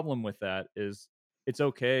the problem with that is it's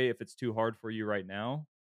okay if it's too hard for you right now,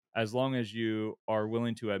 as long as you are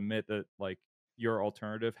willing to admit that like your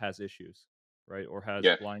alternative has issues, right, or has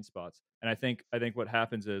Yeah. blind spots. And I think what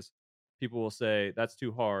happens is people will say that's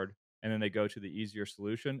too hard, and then they go to the easier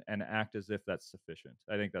solution and act as if that's sufficient.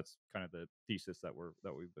 I think that's kind of the thesis that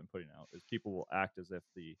we've been putting out, is people will act as if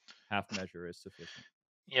the half measure is sufficient.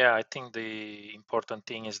 Yeah, I think the important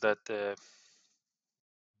thing is that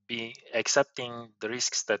be accepting the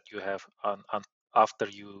risks that you have on after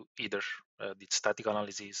you either did static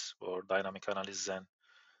analysis or dynamic analysis and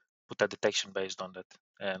put a detection based on that.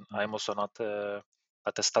 And I'm also not a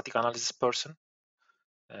static analysis person,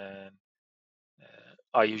 and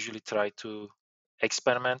I usually try to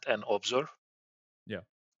experiment and observe Yeah.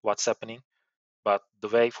 what's happening. But the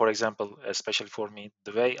way, for example, especially for me,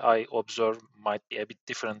 the way I observe might be a bit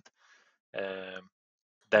different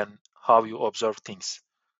than how you observe things.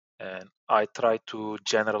 And I try to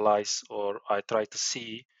generalize, or I try to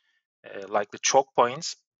see like the choke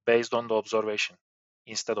points based on the observation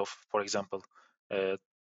instead of, for example,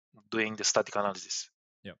 doing the static analysis.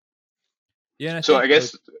 Yeah, and I So think I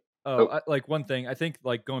guess like one thing, I think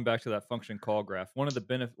like going back to that function call graph, one of the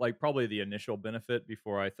benefit, like probably the initial benefit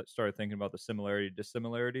before I started thinking about the similarity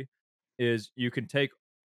dissimilarity, is you can take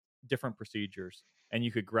different procedures and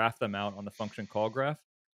you could graph them out on the function call graph,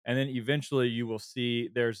 and then eventually you will see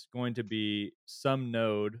there's going to be some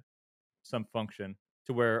node, some function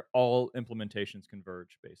to where all implementations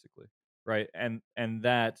converge, basically, right? And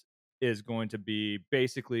that is going to be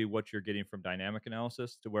basically what you're getting from dynamic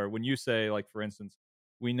analysis, to where when you say, like, for instance,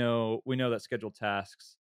 we know that scheduled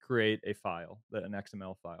tasks create a file, that an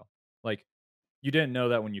XML file. Like, you didn't know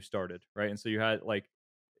that when you started, right? And so you had like,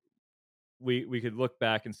 we could look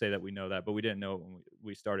back and say that we know that, but we didn't know it when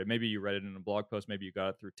we started. Maybe you read it in a blog post, maybe you got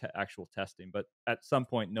it through actual testing, but at some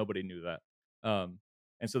point nobody knew that.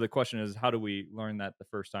 And so the question is, how do we learn that the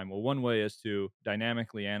first time? Well, one way is to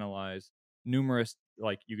dynamically analyze numerous,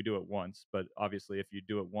 like you could do it once, but obviously if you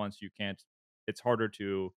do it once, you can't, it's harder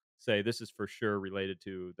to say this is for sure related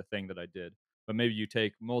to the thing that I did. But maybe you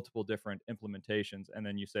take multiple different implementations and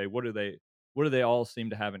then you say, what do they all seem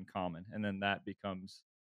to have in common? And then that becomes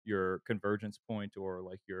your convergence point, or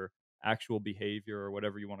like your actual behavior, or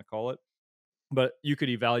whatever you want to call it. But you could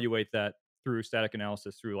evaluate that through static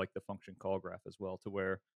analysis through like the function call graph as well, to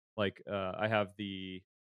where like I have the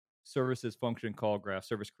services function call graph,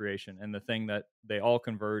 service creation, and the thing that they all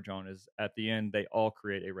converge on is at the end they all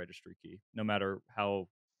create a registry key, no matter how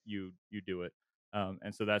you do it.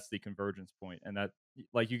 And so that's the convergence point, and that,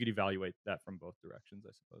 like, you could evaluate that from both directions,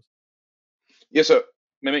 I suppose. Yeah, so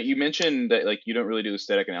Mehmet, you mentioned that like you don't really do the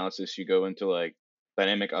static analysis. You go into like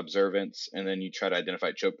dynamic observance, and then you try to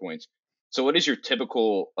identify choke points. So, what is your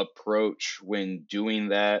typical approach when doing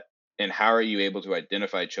that, and how are you able to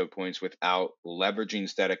identify choke points without leveraging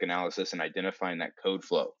static analysis and identifying that code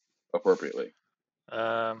flow appropriately?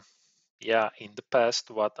 Yeah, in the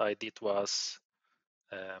past, what I did was,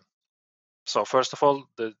 so first of all,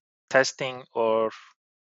 the testing or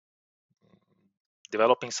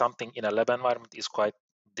developing something in a lab environment is quite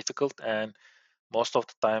difficult, and most of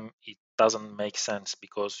the time it doesn't make sense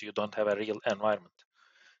because you don't have a real environment.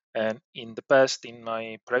 And in the past, in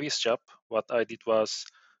my previous job, what I did was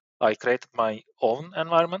I created my own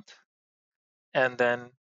environment and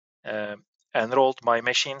then uh, enrolled my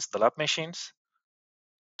machines, the lab machines,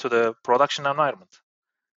 to the production environment.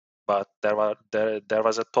 But there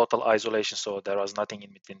was a total isolation, so there was nothing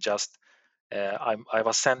in between. Just I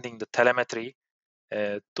was sending the telemetry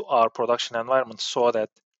to our production environment, so that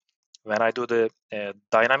when I do the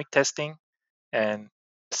dynamic testing and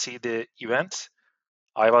see the events,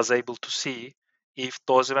 I was able to see if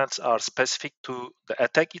those events are specific to the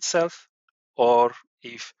attack itself, or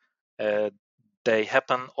if uh, they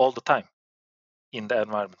happen all the time in the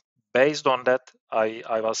environment. Based on that, I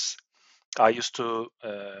used to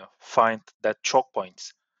find that choke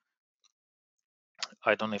points.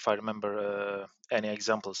 I don't know if I remember any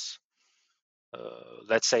examples.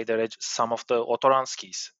 Let's say there are some of the autorans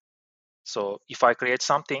keys. So if I create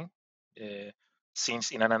something,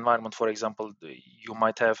 since in an environment, for example, you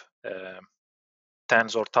might have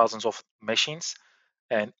tens or thousands of machines,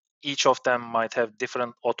 and each of them might have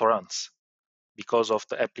different autoruns because of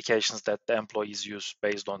the applications that the employees use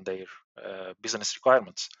based on their business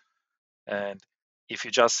requirements. And if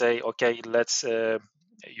you just say, okay,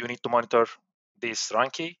 you need to monitor this run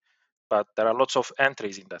key, but there are lots of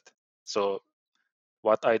entries in that. So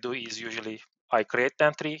what I do is usually I create the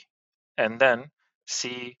entry and then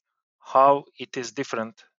see how it is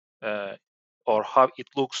different or how it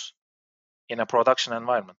looks in a production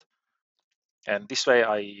environment. And this way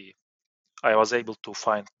I was able to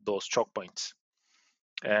find those choke points.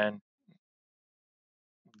 And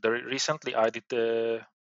recently I did the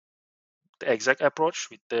exact approach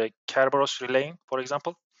with the Kerberos relaying, for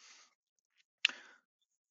example.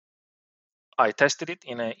 I tested it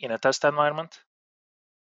in a test environment,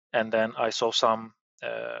 and then I saw some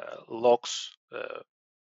logs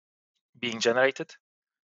being generated,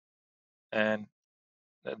 and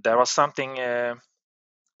there was something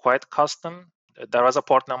quite custom. There was a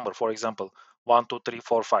port number, for example,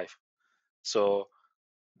 12345. So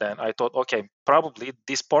then I thought, okay, probably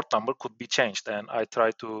this port number could be changed, and I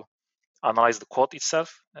tried to analyze the code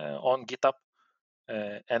itself on GitHub,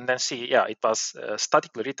 and then see, yeah, it was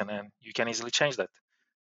statically written, and you can easily change that.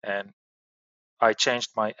 And I changed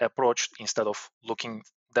my approach. Instead of looking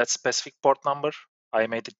that specific port number, I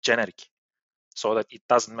made it generic so that it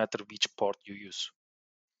doesn't matter which port you use.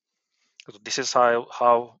 So this is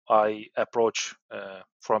how I approach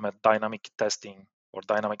from a dynamic testing or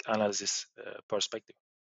dynamic analysis perspective.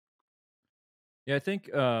 Yeah, I think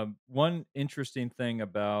one interesting thing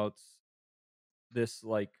about this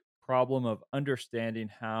like problem of understanding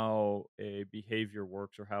how a behavior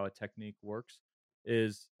works or how a technique works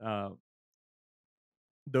is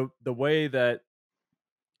the way that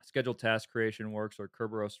scheduled task creation works or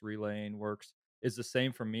Kerberos relaying works is the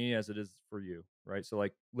same for me as it is for you, right? So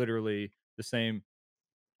like literally the same.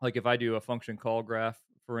 Like if I do a function call graph,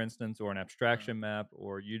 for instance, or an abstraction map,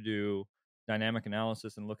 or you do dynamic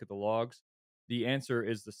analysis and look at the logs, the answer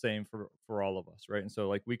is the same for all of us, right? And so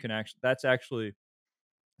like we can actually, that's actually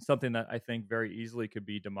something that I think very easily could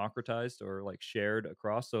be democratized or like shared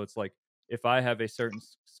across. So it's like if I have a certain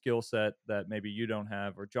skill set that maybe you don't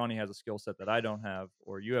have, or Johnny has a skill set that I don't have,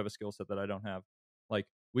 or you have a skill set that I don't have, like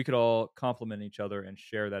we could all complement each other and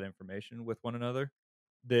share that information with one another.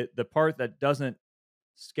 The part that doesn't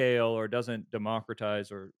scale or doesn't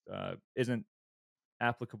democratize or isn't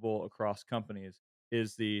applicable across companies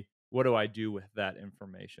is the what do I do with that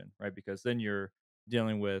information, right? Because then you're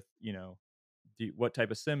dealing with, what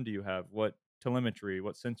type of sim do you have? What telemetry?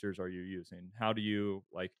 What sensors are you using? How do you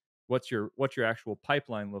like? What's your actual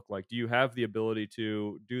pipeline look like? Do you have the ability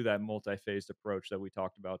to do that multi-phased approach that we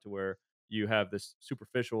talked about, to where you have this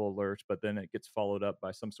superficial alert, but then it gets followed up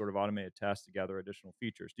by some sort of automated task to gather additional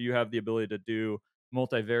features? Do you have the ability to do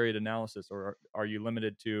multivariate analysis, or are you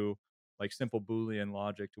limited to like simple Boolean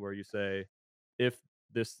logic, to where you say, if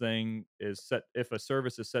this thing is set, if a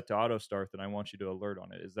service is set to auto start, then I want you to alert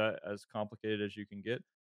on it? Is that as complicated as you can get?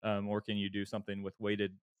 Or can you do something with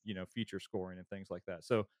weighted, feature scoring and things like that?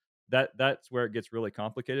 So that's where it gets really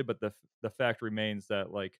complicated. But the fact remains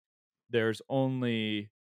that like there's only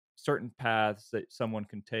certain paths that someone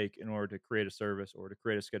can take in order to create a service or to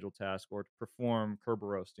create a scheduled task or to perform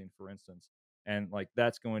Kerberoasting, for instance. And like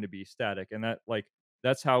that's going to be static. And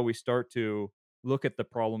that's how we start to look at the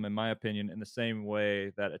problem, in my opinion, in the same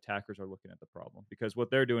way that attackers are looking at the problem. Because what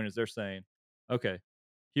they're doing is they're saying, okay,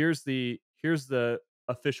 here's the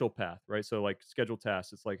official path, right? So like scheduled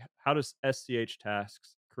tasks, it's like, how does SCH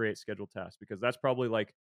tasks create scheduled tasks? Because that's probably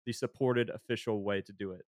like the supported official way to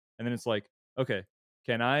do it. And then it's like, okay,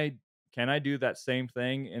 can I do that same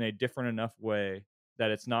thing in a different enough way that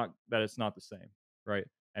it's not the same, right?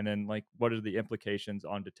 And then like what are the implications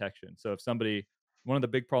on detection? So if somebody, one of the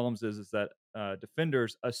big problems is that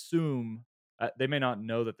defenders assume, they may not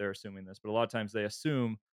know that they're assuming this, but a lot of times they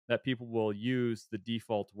assume that people will use the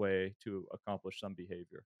default way to accomplish some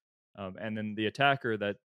behavior, and then the attacker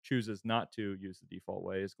that chooses not to use the default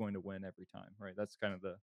way is going to win every time, right? That's kind of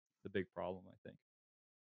the big problem, I think.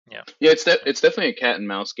 Yeah, it's definitely a cat and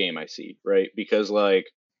mouse game, I see, right? Because like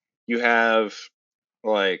you have,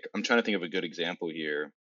 like, I'm trying to think of a good example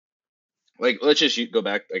here. Like, let's just go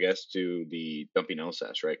back, I guess, to the dumping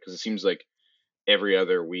LSAS, right? Because it seems like every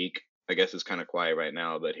other week, I guess it's kind of quiet right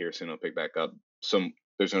now, but here soon it'll pick back up.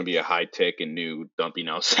 There's going to be a high tech and new dumping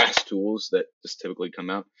LSAS tools that just typically come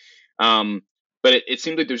out. Um, but it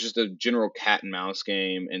seems like there's just a general cat and mouse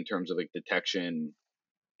game in terms of like detection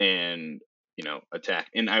and attack.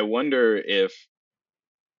 And I wonder if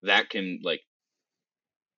that can, like,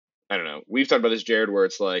 I don't know. We've talked about this, Jared, where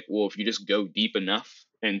it's like, well, if you just go deep enough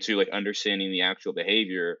into like understanding the actual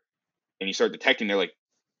behavior and you start detecting, they're like,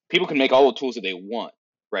 people can make all the tools that they want,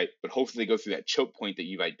 right? But hopefully they go through that choke point that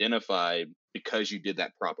you've identified because you did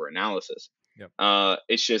that proper analysis. Yep.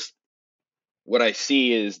 It's just what I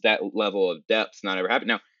see is that level of depth not ever happened.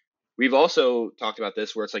 Now, we've also talked about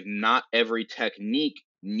this where it's like not every technique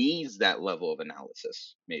needs that level of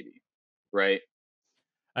analysis, maybe, right?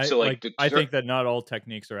 So like I think that not all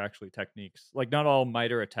techniques are actually techniques. Like not all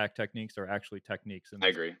MITRE attack techniques are actually techniques I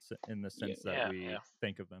agree. in the sense that we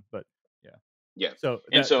think of them. But yeah. So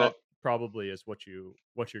and that probably is what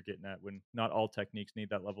you're getting at. When not all techniques need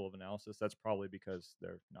that level of analysis, that's probably because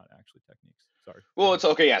they're not actually techniques. Sorry. Well, it's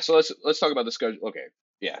okay. Yeah. So let's talk about the schedule. Okay.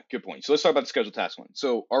 Yeah. Good point. So let's talk about the scheduled task one.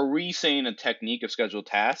 So are we saying a technique of scheduled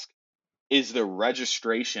task is the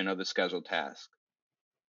registration of the scheduled task,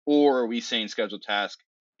 or are we saying scheduled task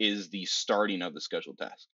is the starting of the scheduled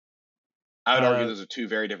task? I would argue those are two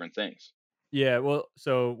very different things. Yeah, well,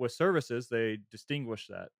 so with services, they distinguish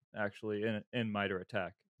that actually in MITRE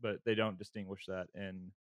attack, but they don't distinguish that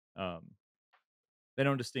in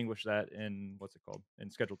what's it called, in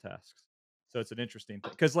scheduled tasks. So it's an interesting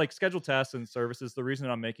thing, because like scheduled tasks and services, the reason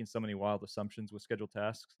I'm making so many wild assumptions with scheduled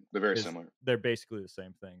tasks, they're very similar. They're basically the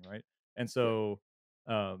same thing, right? And so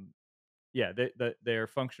yeah, they're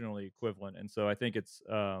functionally equivalent, and so I think it's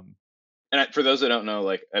And for those that don't know,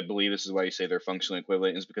 like I believe this is why you say they're functionally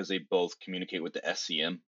equivalent is because they both communicate with the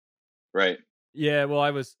SCM, right? yeah,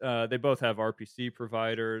 well, they both have RPC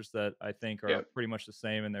providers that I think Yeah. are pretty much the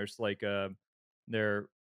same, and there's like they're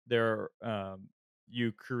they're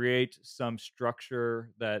you create some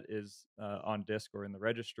structure that is on disk or in the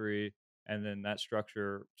registry, and then that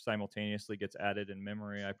structure simultaneously gets added in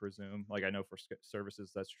memory, I presume. Like I know for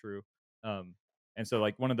services that's true. Um, and so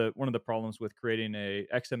like one of the problems with creating a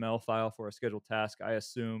XML file for a scheduled task, I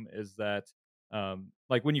assume, is that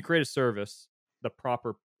like when you create a service the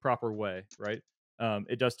proper way, right?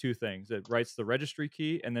 It does two things. It writes the registry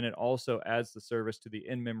key, and then it also adds the service to the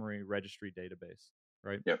in-memory registry database,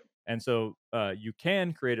 right? Yep. And so you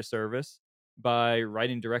can create a service by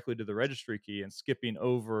writing directly to the registry key and skipping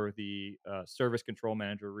over the service control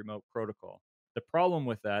manager remote protocol. The problem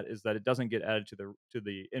with that is that it doesn't get added to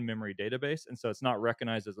the in-memory database, and so it's not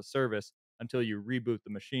recognized as a service until you reboot the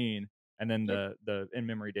machine, and then Yep. the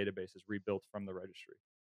in-memory database is rebuilt from the registry.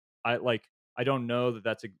 I don't know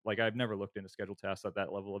that like I've never looked into scheduled tasks at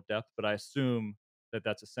that level of depth, but I assume that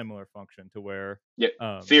that's a similar function to where Yeah.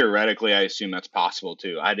 um Theoretically, I assume that's possible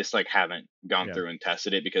too. I just like haven't gone yeah through and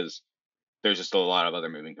tested it because there's just a lot of other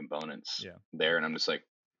moving components yeah there, and I'm just like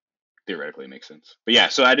theoretically it makes sense. But yeah,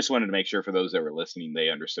 so I just wanted to make sure for those that were listening, they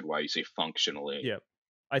understood why you say functionally. yeah.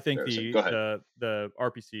 I think They're the same. Go ahead. the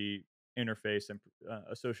RPC interface and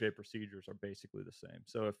associated procedures are basically the same.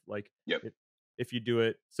 So if like Yep. if if you do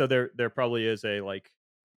it, so there probably is a like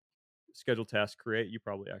scheduled task create. You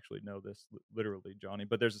probably actually know this literally, Johnny,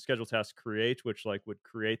 but there's a scheduled task create which like would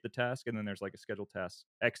create the task, and then there's like a scheduled task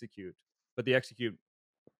execute. But the execute,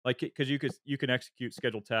 like, because you can execute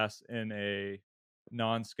scheduled tasks in a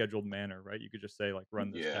non-scheduled manner, right? You could just say like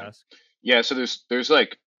run this Yeah. task. Yeah, so there's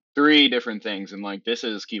like three different things, and like this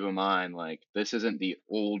is, keep in mind, like this isn't the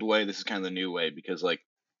old way, this is kind of the new way, because like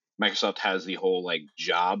Microsoft has the whole like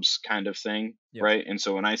jobs kind of thing, Yep. right? And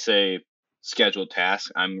so when I say scheduled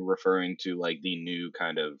task, I'm referring to like the new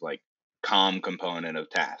kind of like COM component of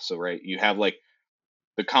tasks. So right, you have like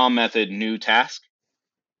the COM method new task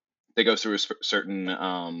that goes through a certain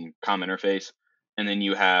COM interface, and then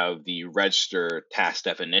you have the register task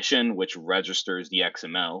definition, which registers the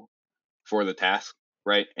XML for the task,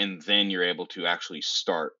 right? And then you're able to actually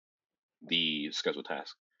start the scheduled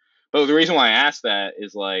task. But the reason why I asked that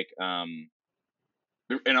is like,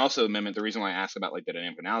 and also, amendment, the reason why I asked about like the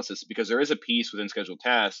dynamic analysis is because there is a piece within scheduled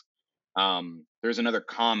tasks. There's another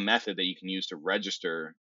COM method that you can use to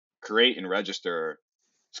register, create and register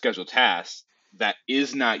scheduled tasks that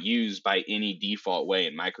is not used by any default way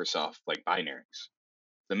in Microsoft like binaries.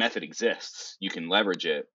 The method exists, you can leverage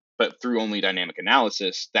it, but through only dynamic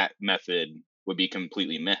analysis, that method would be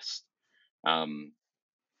completely missed. Um,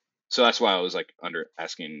 so that's why I was like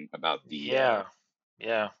asking about the Yeah,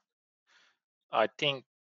 yeah. I think,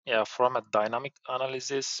 yeah, from a dynamic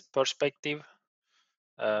analysis perspective,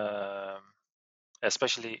 um,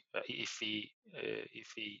 especially if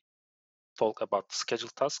we talk about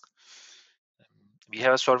scheduled task, we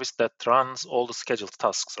have a service that runs all the scheduled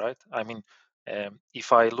tasks, right? I mean,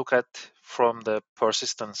 if I look at from the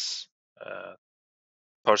persistence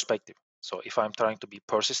perspective, so if I'm trying to be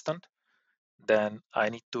persistent, then I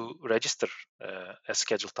need to register a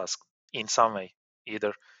scheduled task in some way,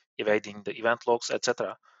 either evading the event logs,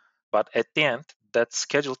 etc. But at the end, that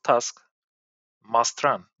scheduled task must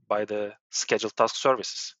run by the scheduled task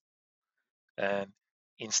services. And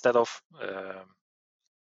instead of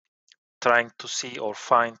trying to see or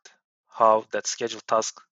find how that scheduled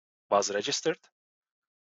task was registered,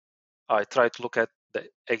 I try to look at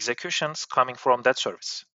the executions coming from that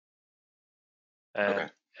service. And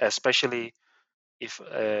okay. especially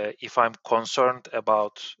if I'm concerned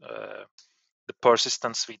about the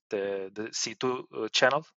persistence with the C2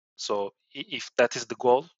 channel. So if that is the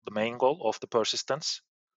goal, the main goal of the persistence,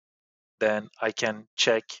 then I can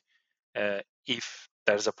check if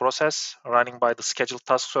there's a process running by the scheduled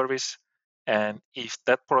task service, and if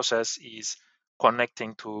that process is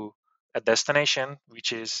connecting to a destination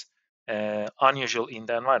which is unusual in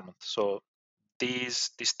the environment. So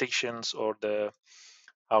these distinctions, or the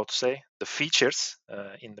the features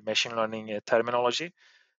in the machine learning terminology,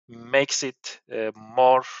 makes it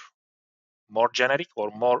more generic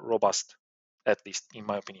or more robust, at least in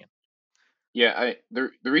my opinion. Yeah,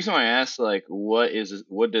 the reason why I asked like what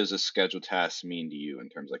does a scheduled task mean to you in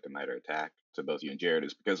terms of like a MITRE ATT&CK to both you and Jared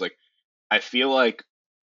is because like I feel like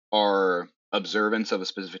our observance of a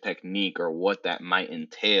specific technique or what that might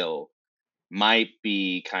entail might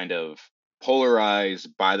be kind of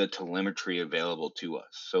polarized by the telemetry available to us.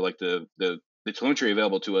 So like the the telemetry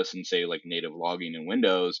available to us in, say, like native logging in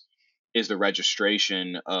Windows is the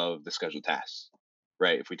registration of the scheduled tasks,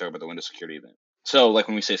 right? If we talk about the Windows security event. So like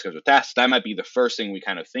when we say scheduled tasks, that might be the first thing we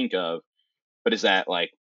kind of think of, but is that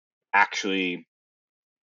like actually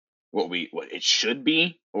what it should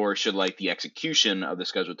be, or should like the execution of the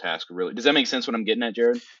scheduled task really, does that make sense what I'm getting at,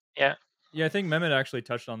 Jared? Yeah. Yeah, I think Mehmet actually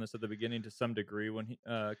touched on this at the beginning to some degree when he,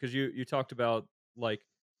 because you talked about like,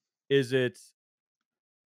 is it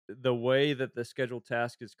the way that the scheduled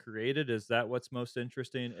task is created? Is that what's most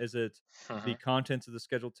interesting? Is it the Mhm. contents of the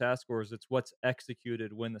scheduled task, or is it what's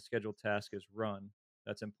executed when the scheduled task is run?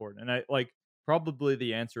 That's important. And I like probably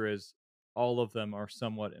the answer is all of them are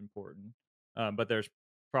somewhat important, but there's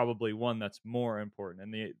probably one that's more important.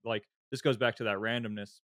 And the like this goes back to that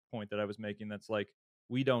randomness point that I was making. That's like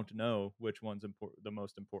we don't know which one's the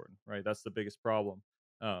most important, right? That's the biggest problem.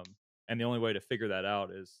 And the only way to figure that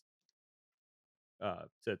out is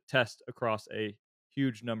to test across a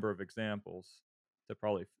huge number of examples to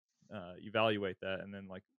probably evaluate that, and then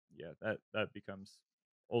like that becomes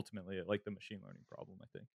ultimately like the machine learning problem, I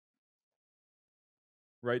think,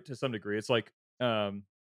 right? To some degree, it's like,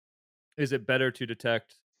 is it better to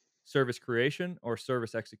detect service creation or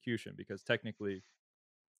service execution? Because technically,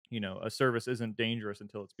 a service isn't dangerous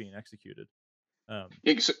until it's being executed.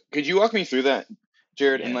 Yeah, so could you walk me through that,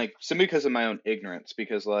 Jared? And Yeah. like simply because of my own ignorance,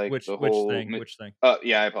 because like Which the which whole thing? Which thing?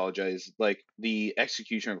 yeah, I apologize. Like the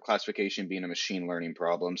execution of classification being a machine learning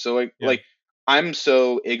problem. So like Yeah, I'm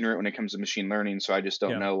so ignorant when it comes to machine learning, so I just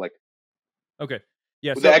don't yeah. know like Okay,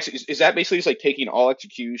 yeah. the So is that basically just like taking all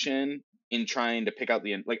execution and trying to pick out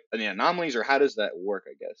the anomalies, or how does that work,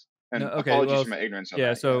 I guess? no, And okay. apologies Well, for my ignorance on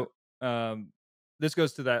yeah. that. Yeah. So this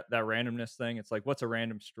goes to that randomness thing. It's like, what's a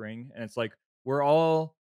random string? And it's like we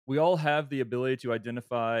all have the ability to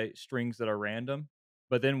identify strings that are random,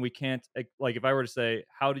 but then we can't like if I were to say,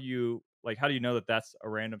 how do you know that that's a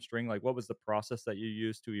random string? Like, what was the process that you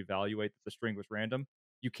used to evaluate that the string was random?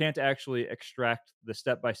 You can't actually extract the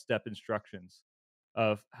step by step instructions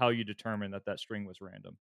of how you determine that string was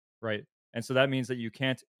random, right? And so that means that you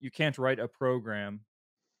can't write a program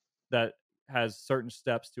that has certain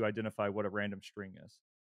steps to identify what a random string is,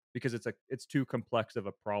 because it's too complex of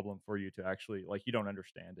a problem for you to actually like, you don't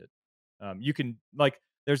understand it. You can like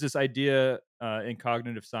there's this idea in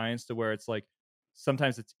cognitive science to where it's like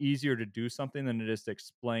sometimes it's easier to do something than it is to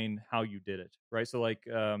explain how you did it, right? So like,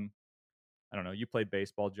 I don't know, you played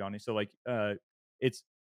baseball, Johnny, so like it's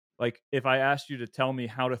like if I asked you to tell me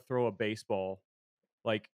how to throw a baseball,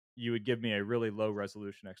 like you would give me a really low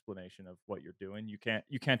resolution explanation of what you're doing. You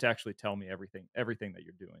can't actually tell me everything that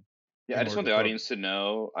you're doing Yeah, I in just order want to the program. audience to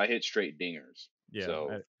know I hit straight dingers. Yeah,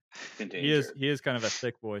 So he continue, is Jared. he is kind of a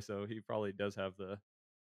thick boy, so he probably does have the.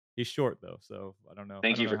 He's short though, so I don't know. I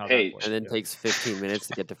Thank don't you know for how that hey plays. And then Yeah. takes 15 minutes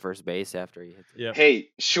to get to first base after he hits it. Yep. hey,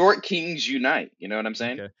 short kings unite. You know what I'm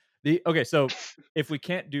saying? Okay. So if we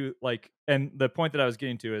can't do like, and the point that I was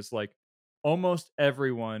getting to is like, almost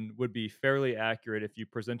everyone would be fairly accurate if you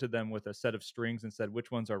presented them with a set of strings and said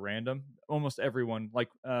which ones are random. Almost everyone, like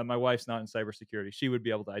my wife's not in cybersecurity, she would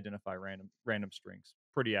be able to identify random strings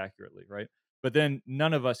pretty accurately, right? But then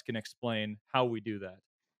none of us can explain how we do that.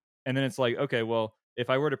 And then it's like, okay, well, if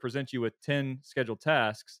I were to present you with 10 scheduled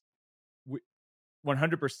tasks,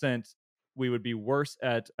 100% we would be worse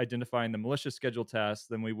at identifying the malicious scheduled tasks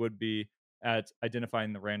than we would be at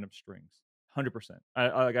identifying the random strings. 100%.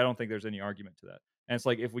 I don't think there's any argument to that. And it's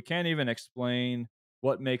like, if we can't even explain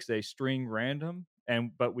what makes a string random,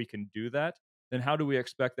 but we can do that, then how do we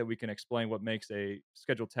expect that we can explain what makes a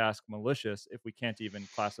scheduled task malicious if we can't even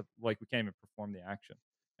classify, like we can't even perform the action?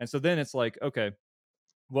 And so then it's like, okay,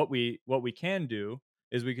 what we can do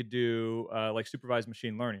is we could do like supervised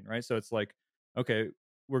machine learning, right? So it's like, okay,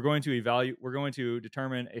 we're going to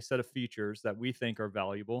determine a set of features that we think are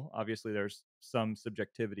valuable. Obviously, there's some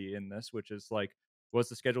subjectivity in this, which is like, was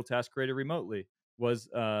the scheduled task created remotely? What's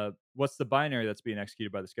the binary that's being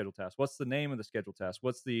executed by the scheduled task? What's the name of the scheduled task?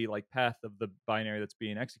 What's the like path of the binary that's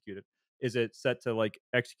being executed? Is it set to like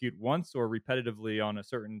execute once or repetitively on a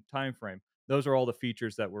certain time frame? Those are all the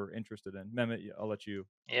features that we're interested in. Mehmet, I'll let you.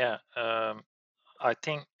 Yeah. I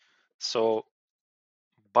think so.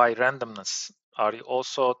 By randomness, are you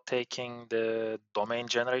also taking the domain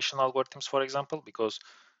generation algorithms, for example? Because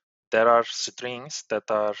there are strings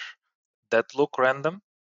that look random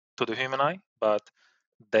to the human eye, but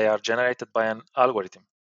they are generated by an algorithm.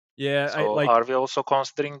 Yeah, I So like are we also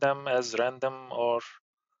considering them as random or?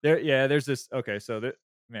 there. Yeah, there's this. Okay, so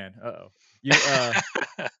man, you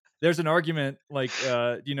there's an argument like,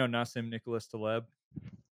 do you know Nassim Nicholas Taleb,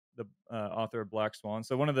 the author of Black Swan?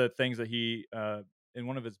 So one of the things that he in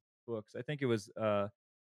one of his books, I think it was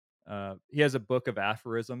he has a book of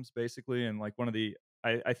aphorisms basically, and like one of the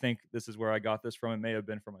I think this is where I got this from. It may have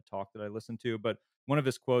been from a talk that I listened to, but one of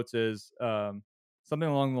his quotes is something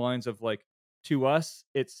along the lines of like, to us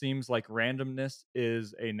it seems like randomness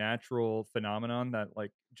is a natural phenomenon that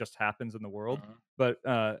like just happens in the world, but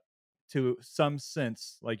to some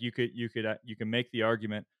sense, like you can make the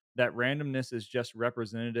argument that randomness is just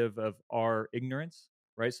representative of our ignorance,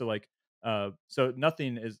 right? So like so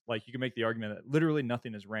nothing is like, you can make the argument that literally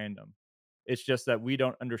nothing is random. It's just that we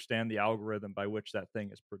don't understand the algorithm by which that thing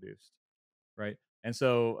is produced, right? And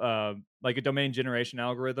so like a domain generation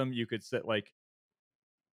algorithm, you could set like,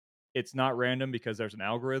 it's not random because there's an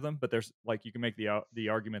algorithm, but there's like, you can make the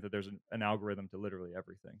argument that there's an algorithm to literally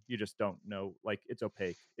everything. You just don't know, like it's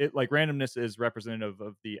opaque. It like randomness is representative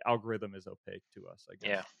of the algorithm is opaque to us, I guess.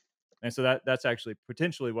 Yeah. And so that's actually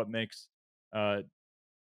potentially what makes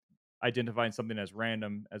identifying something as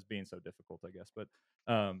random as being so difficult, I guess. But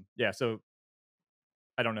yeah, so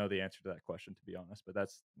I don't know the answer to that question, to be honest, but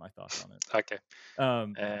that's my thoughts on it. Okay.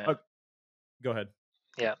 Go ahead.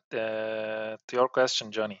 Yeah. To your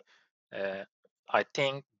question, Johnny, I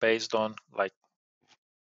think based on like,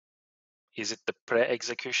 is it the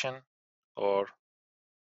pre-execution or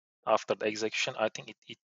after the execution? I think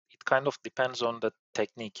it kind of depends on the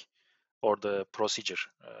technique or the procedure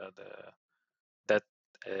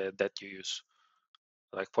that you use.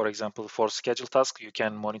 Like for example, for schedule task, you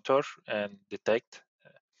can monitor and detect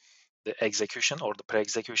the execution or the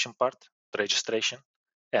pre-execution part, the registration,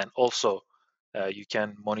 and also you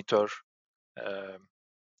can monitor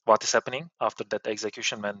what is happening after that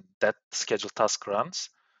execution when that schedule task runs.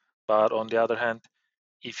 But on the other hand,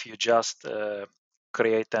 if you just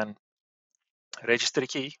create an registry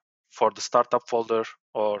key for the startup folder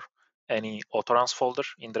or any autoruns folder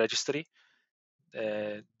in the registry,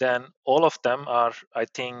 then all of them are, I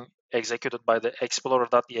think, executed by the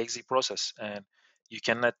explorer.exe process, and you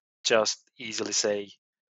cannot just easily say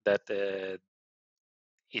that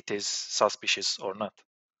it is suspicious or not.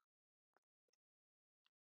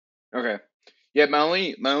 Okay. Yeah, my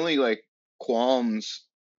only like qualms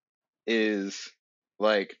is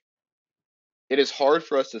like, it is hard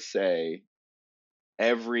for us to say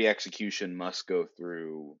every execution must go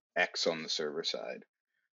through X on the server side.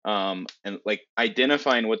 And like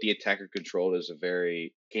identifying what the attacker controlled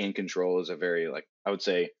can control is a very, like, I would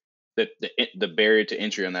say that the barrier to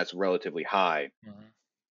entry on that's relatively high. Mm-hmm.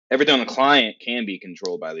 Everything on the client can be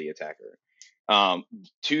controlled by the attacker,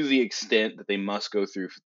 to the extent that they must go through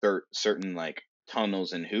certain like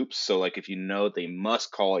tunnels and hoops. So like if you know they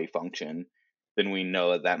must call a function, then we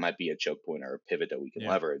know that might be a choke point or a pivot that we can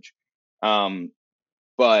leverage.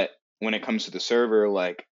 But when it comes to the server,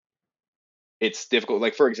 like it's difficult.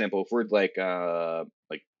 Like for example, if we're like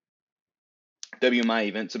WMI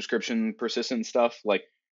event subscription persistent stuff, like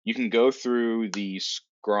you can go through the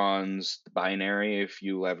scrons binary if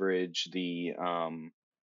you leverage the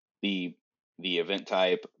event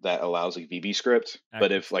type that allows like VB script.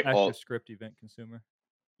 But if like active script event consumer.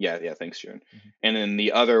 Yeah, thanks, June. Mm-hmm. And then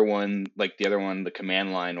the other one, the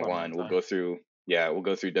command line one, we'll go through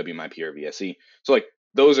WMIP or VSE. So like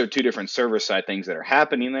those are two different server side things that are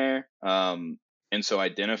happening there. And so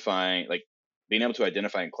being able to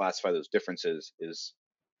identify and classify those differences is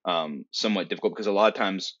somewhat difficult, because a lot of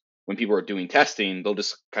times when people are doing testing, they'll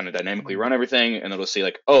just kind of dynamically run everything and they'll just say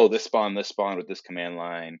like, oh, this spawn with this command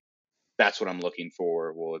line, that's what I'm looking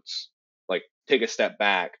for. Well, it's like, take a step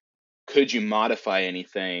back. Could you modify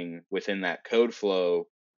anything within that code flow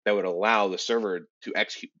that would allow the server to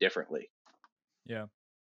execute differently? Yeah.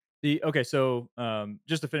 So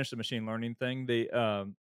just to finish the machine learning thing, the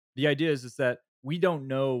idea is that we don't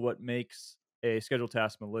know what makes a scheduled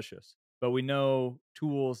task malicious, but we know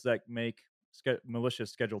tools that make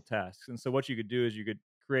malicious scheduled tasks. And so what you could do is you could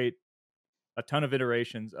create a ton of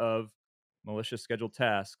iterations of malicious scheduled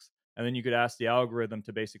tasks, and then you could ask the algorithm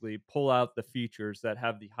to basically pull out the features that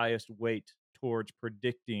have the highest weight towards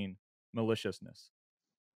predicting maliciousness.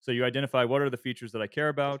 So you identify what are the features that I care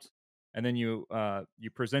about, and then you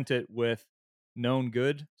present it with known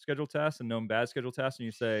good scheduled tasks and known bad scheduled tasks, and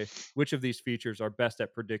you say which of these features are best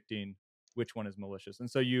at predicting which one is malicious. And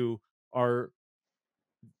so you are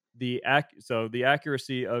the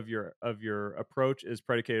accuracy of your approach is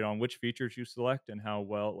predicated on which features you select and how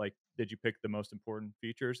well, like, did you pick the most important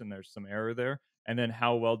features, and there's some error there, and then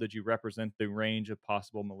how well did you represent the range of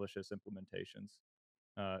possible malicious implementations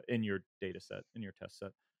in your data set, in your test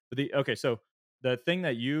set. But so the thing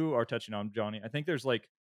that you are touching on, Johnny, I think there's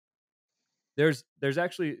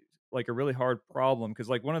actually like a really hard problem, because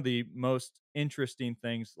like one of the most interesting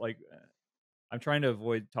things, like I'm trying to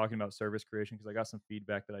avoid talking about service creation because I got some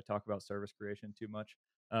feedback that I talk about service creation too much.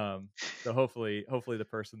 So hopefully the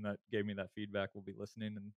person that gave me that feedback will be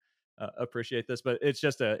listening and appreciate this. But it's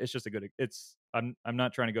just a good. I'm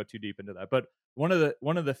not trying to go too deep into that. But one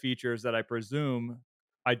of the features that I presume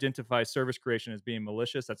identifies service creation as being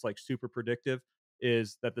malicious, that's like super predictive,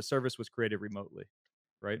 is that the service was created remotely,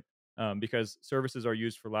 right? Because services are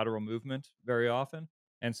used for lateral movement very often,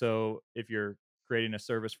 and so if you're creating a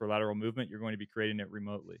service for lateral movement, you're going to be creating it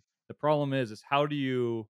remotely. The problem is how do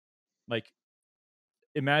you, like,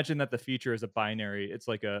 imagine that the feature is a binary. It's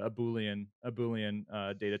like a boolean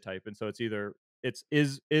data type, and so it's either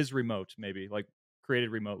is remote, maybe like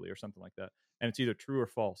created remotely or something like that, and it's either true or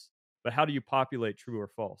false. But how do you populate true or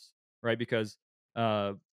false, right? Because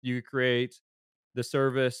you create the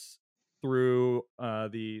service through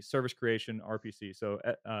the service creation RPC. So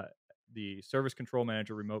the service control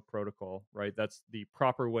manager remote protocol, right? That's the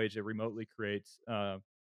proper way to remotely create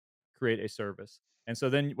a service. And so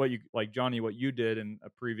then what you, like Johnny, what you did in a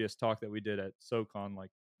previous talk that we did at SoCon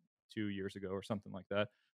like 2 years ago or something like that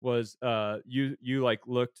was you like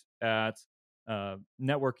looked at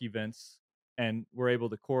network events and were able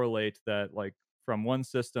to correlate that, like, from one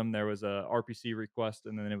system there was a RPC request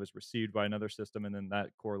and then it was received by another system, and then that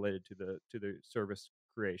correlated to the service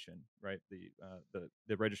creation, right?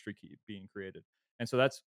 The registry key being created. And so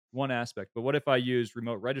that's one aspect. But what if I use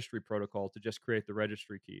remote registry protocol to just create the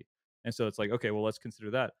registry key? And so it's like, okay, well, let's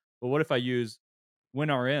consider that. But what if I use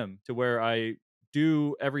WinRM to where I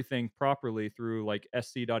do everything properly through like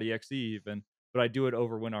sc.exe even, but I do it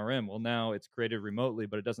over WinRM? Well, now it's created remotely,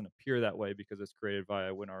 but it doesn't appear that way because it's created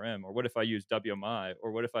via WinRM. Or what if I use WMI?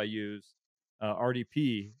 Or what if I use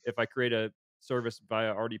RDP? If I create a service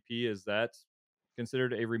via RDP, is that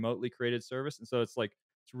considered a remotely created service? And so it's like,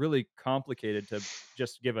 it's really complicated to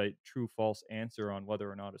just give a true false answer on whether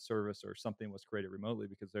or not a service or something was created remotely,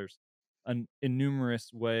 because there's in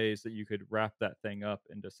numerous ways that you could wrap that thing up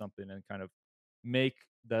into something and kind of make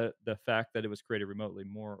the fact that it was created remotely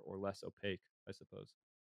more or less opaque, I suppose.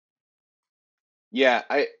 Yeah,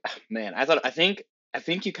 I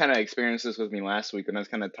think you kind of experienced this with me last week when I was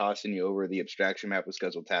kind of tossing you over the abstraction map with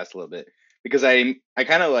scheduled tasks a little bit, because I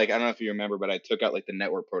kind of like, I don't know if you remember, but I took out like the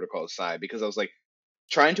network protocol side because I was like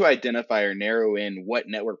trying to identify or narrow in what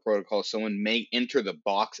network protocol someone may enter the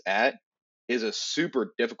box at is a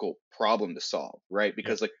super difficult problem to solve, right? Yep.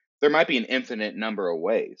 Because like there might be an infinite number of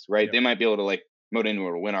ways, right? Yep. They might be able to like mode into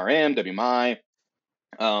a WinRM, WMI.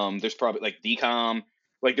 There's probably like DCOM.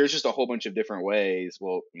 Like there's just a whole bunch of different ways.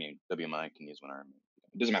 Well, I mean, WMI can use WinRM.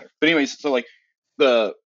 It doesn't matter. But anyways, so like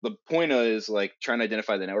the point is like trying to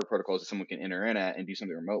identify the network protocols that someone can enter in at and do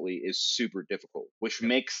something remotely is super difficult, which Yep.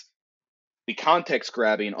 makes the context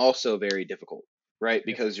grabbing also very difficult, right?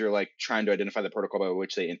 Because you're like trying to identify the protocol by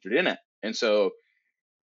which they entered in it. And so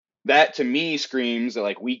that to me screams that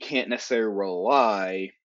like we can't necessarily rely,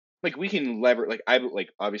 like we can lever, like I like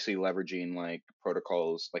obviously leveraging like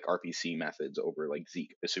protocols like RPC methods over like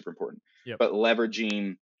Zeek is super important. Yep. But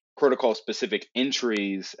leveraging protocol specific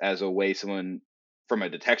entries as a way someone from a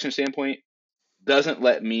detection standpoint doesn't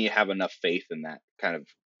let me have enough faith in that kind of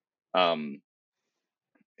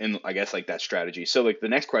in I guess like that strategy. So like the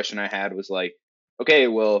next question I had was like, okay,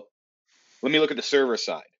 well, let me look at the server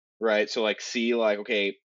side, right? So like see like,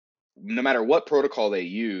 okay, no matter what protocol they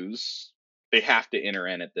use, they have to enter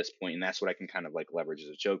in at this point, and that's what I can kind of like leverage as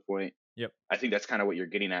a choke point. Yep. I think that's kind of what you're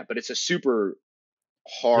getting at, but it's a super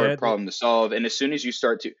Yeah, hard problem to solve. And as soon as you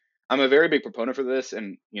start to, I'm a very big proponent for this,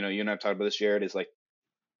 and you know, you and I've talked about this, Jared, is like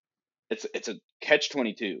it's a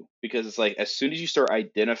catch-22, because it's like as soon as you start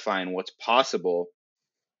identifying what's possible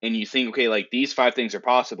and you think, okay, like these 5 things are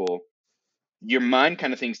possible, your mind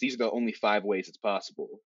kind of thinks these are the only 5 ways it's possible.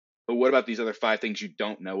 But what about these other 5 things you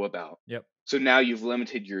don't know about? Yep. So now you've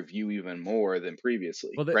limited your view even more than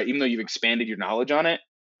previously, Well, right? Even though you've expanded your knowledge on it,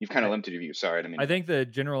 you've kind I- of limited your view. Sorry, I didn't mean I to- think the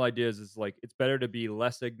general idea is like it's better to be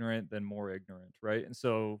less ignorant than more ignorant, right? And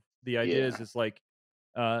so the idea Yeah. is like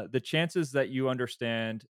the chances that you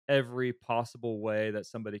understand every possible way that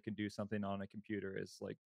somebody can do something on a computer is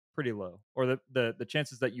like pretty low, or the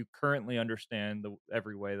chances that you currently understand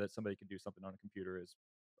every way that somebody can do something on a computer is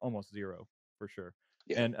almost zero for sure.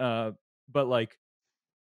 Yeah. And but like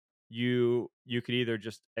you could either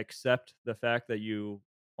just accept the fact that you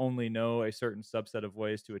only know a certain subset of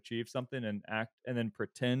ways to achieve something and act and then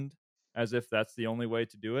pretend as if that's the only way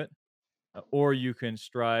to do it, or you can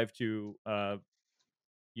strive to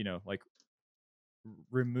like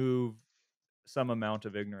remove some amount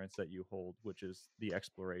of ignorance that you hold, which is the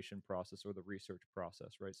exploration process or the research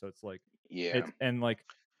process, right? So it's like Yeah. it's and like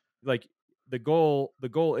the goal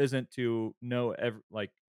isn't to know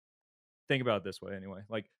think about it this way anyway.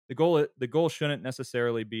 Like the goal shouldn't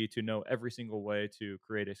necessarily be to know every single way to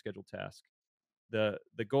create a scheduled task. The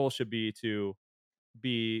goal should be to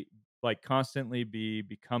be like constantly be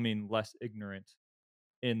becoming less ignorant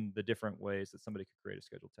in the different ways that somebody could create a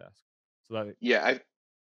scheduled task. So that Yeah,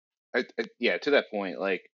 yeah, to that point,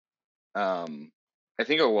 like, I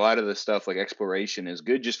think a lot of the stuff like exploration is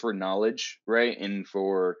good just for knowledge, right? And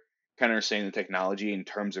for kind of understanding the technology in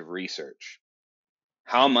terms of research.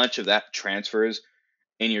 How much of that transfers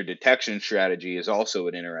in your detection strategy is also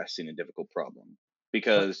an interesting and difficult problem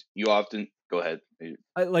because you often go ahead.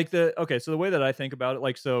 I like so the way that I think about it,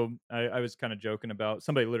 like, so I was kind of joking about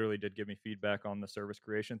somebody literally did give me feedback on the service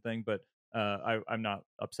creation thing, but I'm not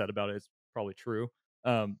upset about it. It's probably true.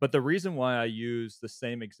 But the reason why I use the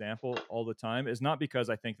same example all the time is not because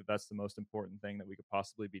I think that that's the most important thing that we could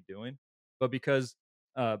possibly be doing, but because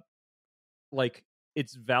uh, like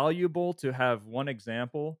it's valuable to have one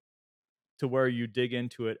example to where you dig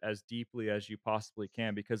into it as deeply as you possibly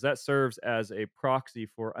can, because that serves as a proxy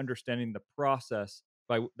for understanding the process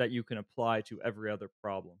that you can apply to every other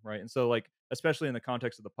problem, right? And so, like, especially in the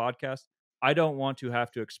context of the podcast, I don't want to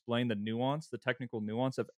have to explain the technical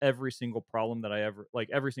nuance of every single problem that I ever, like,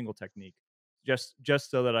 every single technique, just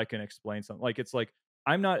so that I can explain something. Like, it's like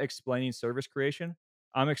I'm not explaining service creation,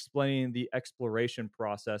 I'm explaining the exploration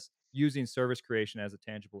process using service creation as a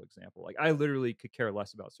tangible example. Like, I literally could care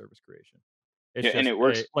less about service creation. It's Yeah, and just it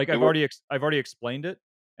works. like It I've works. already explained it,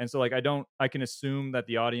 and so like I can assume that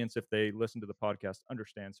the audience, if they listen to the podcast,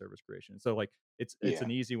 understands service creation. So like it's Yeah,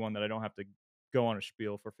 an easy one that I don't have to go on a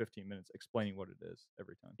spiel for 15 minutes explaining what it is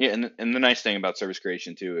every time. yeah, and the nice thing about service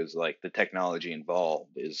creation too is like the technology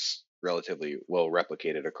involved is relatively well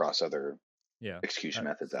replicated across other Yeah, execution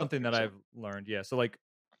methods out something there. that So I've learned. Yeah, so like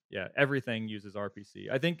everything uses RPC.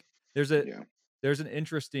 I think there's a yeah, there's an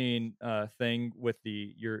interesting thing with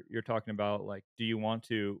you're talking about, like, do you want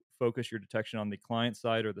to focus your detection on the client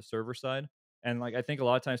side or the server side? And like I think a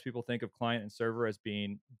lot of times people think of client and server as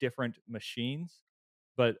being different machines,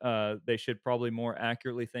 but they should probably more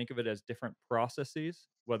accurately think of it as different processes,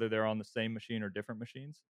 whether they're on the same machine or different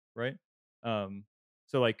machines, right? Um,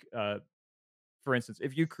 so like for instance,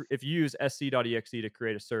 if you use sc.exe to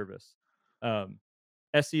create a service, um,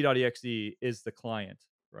 sc.exe is the client,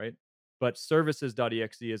 right? But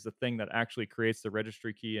services.exe is the thing that actually creates the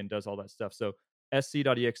registry key and does all that stuff. So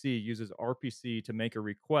sc.exe uses RPC to make a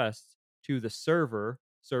request to the server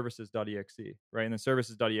services.exe, right? And then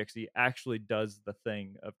services.exe actually does the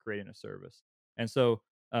thing of creating a service. And so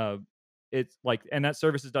uh, it's like, and that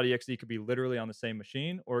services.exe could be literally on the same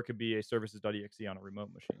machine, or it could be a services.exe on a remote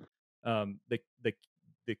machine.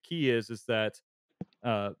 The key is that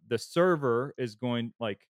the server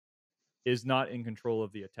is not in control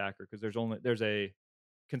of the attacker, because there's a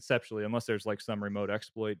conceptually, unless there's like some remote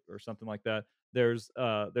exploit or something like that, there's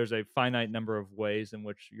a finite number of ways in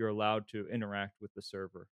which you're allowed to interact with the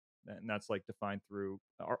server, and that's like defined through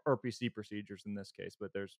RPC procedures in this case,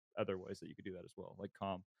 but there's other ways that you could do that as well, like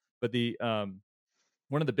COM. But the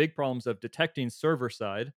one of the big problems of detecting server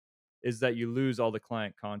side is that you lose all the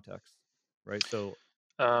client context, right? So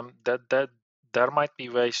that there might be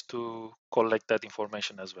ways to collect that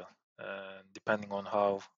information as well, depending on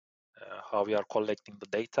how we are collecting the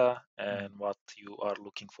data and what you are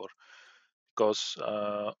looking for. Because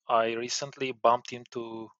I recently bumped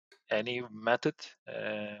into any method.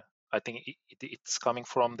 I think it's coming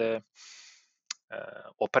from the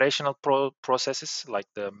operational processes, like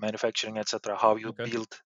the manufacturing, etc. How you okay, build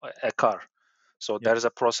a car. So yep, there is a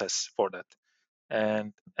process for that.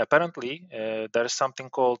 And apparently, there is something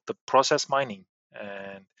called the process mining.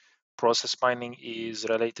 And process mining is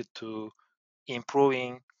related to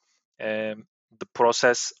improving the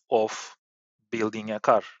process of building a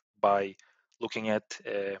car by looking at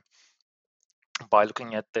the,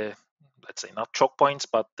 let's say, not choke points,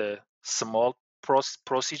 but the small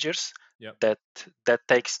procedures yep, that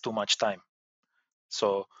takes too much time.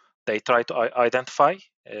 So they try to identify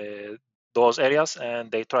those areas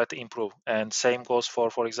and they try to improve. And same goes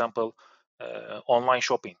for example, online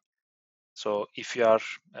shopping. So if you are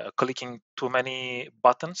clicking too many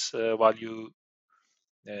buttons while you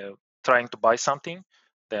trying to buy something,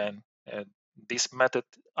 then this method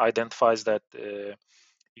identifies that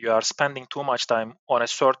you are spending too much time on a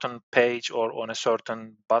certain page or on a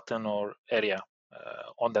certain button or area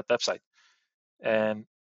on that website. And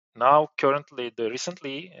now currently,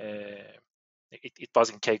 recently, it was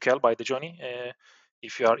in KQL by the Johnny.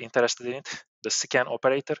 If you are interested in it, the scan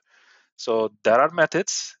operator. So there are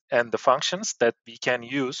methods and the functions that we can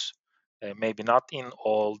use, maybe not in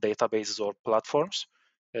all databases or platforms,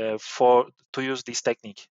 to use this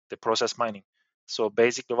technique, the process mining. So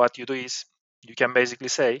basically what you do is you can basically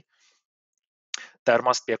say there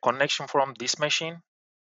must be a connection from this machine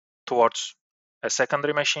towards a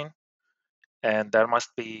secondary machine, and there must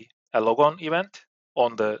be a logon event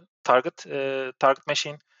on the target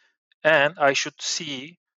machine, and I should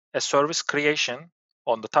see a service creation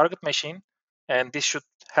on the target machine, and this should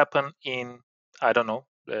happen in, I don't know,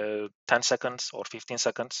 10 seconds or 15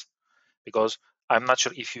 seconds, because I'm not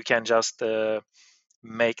sure if you can just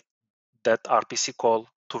make that RPC call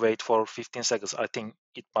to wait for 15 seconds. I think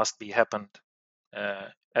it must be happened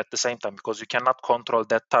at the same time, because you cannot control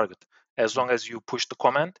that target. As long as you push the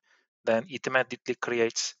command, then it immediately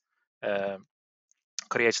creates the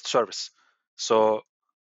service. So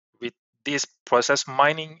with this process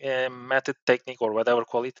mining method, technique, or whatever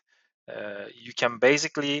call it, you can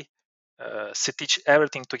basically stitch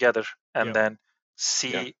everything together and Yeah. then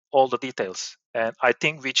see all the details. And I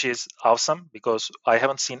think which is awesome, because I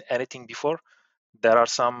haven't seen anything before. There are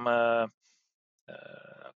some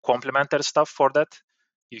complementary stuff for that.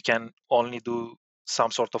 You can only do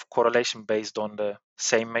some sort of correlation based on the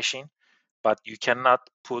same machine, but you cannot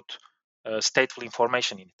put stateful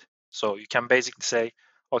information in it. So you can basically say,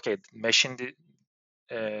 okay, machine,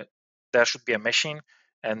 there should be a machine,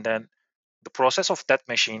 and then the process of that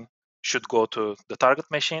machine should go to the target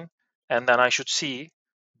machine, and then I should see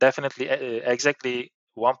definitely exactly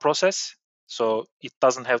one process. So it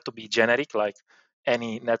doesn't have to be generic like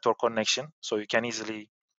any network connection. So you can easily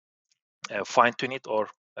fine tune it or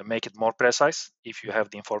make it more precise if you have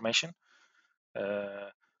the information.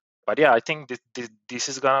 But yeah, I think this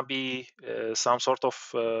is gonna be some sort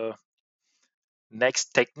of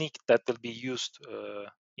next technique that will be used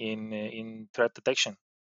in threat detection.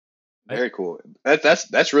 Very cool.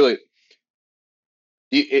 That's really.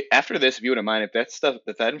 After this, if you wouldn't mind,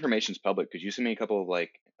 if that information's public, could you send me a couple of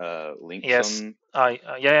like links Yes, on?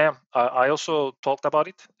 I also talked about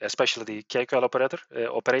it, especially the KQL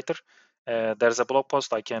operator. There's a blog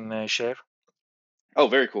post I can share. Oh,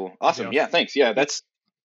 very cool. Awesome. awesome. Yeah, thanks. Yeah, that's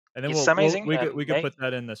And then It's amazing. we And could put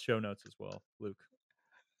that in the show notes as well, Luke.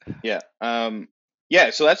 yeah.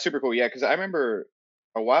 Yeah, so that's super cool. Yeah, because I remember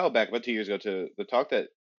a while back, about 2 years ago, to the talk that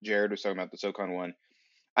Jared was talking about, the SOCON one.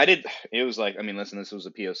 It was like, I mean, listen, this was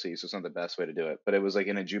a POC, so it's not the best way to do it, but it was like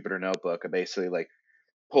in a Jupyter notebook, basically like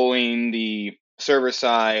pulling the server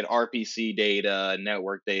side RPC data,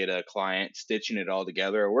 network data, client, stitching it all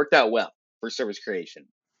together. It worked out well for service creation.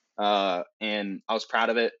 And I was proud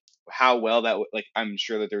of it. How well that, like, I'm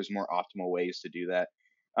sure that there's more optimal ways to do that.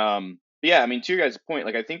 But yeah, I mean, to your guys' point,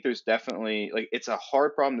 like, I think there's definitely, like, it's a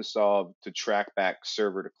hard problem to solve to track back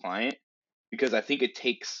server to client, because I think it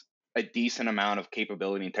takes a decent amount of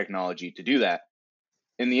capability and technology to do that.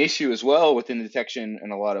 And the issue as well within detection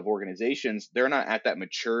in a lot of organizations, they're not at that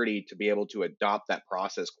maturity to be able to adopt that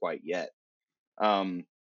process quite yet. Um,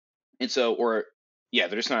 and so, or yeah,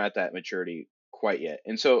 they're just not at that maturity quite yet.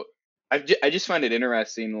 And so I just find it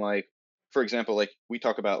interesting, like, for example, like we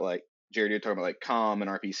talk about, like, Jared, you're talking about like COM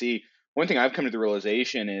and RPC. One thing I've come to the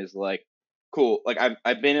realization is, like, cool, like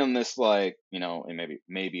I've been in this, like, and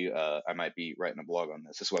maybe I might be writing a blog on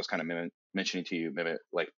this. This is what I was kind of mentioning to you, maybe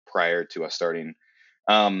like prior to us starting.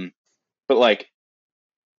 But like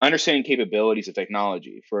understanding capabilities of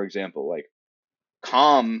technology, for example, like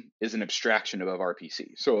COM is an abstraction above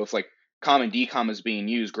RPC. So if like COM and DCOM is being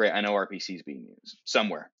used, great, I know RPC is being used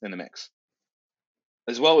somewhere in the mix,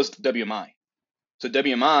 as well as WMI. So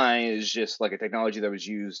WMI is just like a technology that was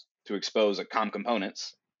used to expose like COM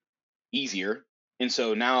components easier. And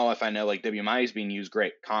so now if I know like WMI is being used,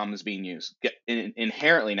 great, COM is being used.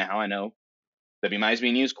 Inherently now I know WMI is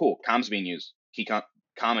being used, cool, COM is being used.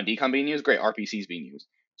 COM and DCOM being used, great, RPC is being used.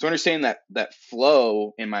 So understanding that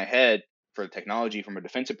flow in my head for technology from a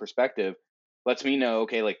defensive perspective lets me know,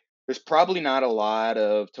 okay, like there's probably not a lot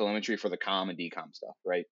of telemetry for the COM and DCOM stuff,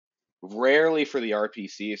 right? Rarely for the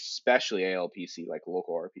RPC, especially ALPC, like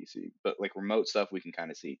local RPC, but like remote stuff we can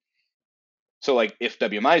kind of see. So like if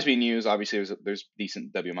WMI is being used, obviously there's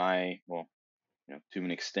decent WMI, well, to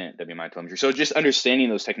an extent, WMI telemetry. So just understanding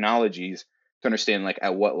those technologies to understand like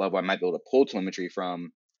at what level I might be able to pull telemetry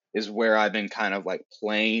from is where I've been kind of like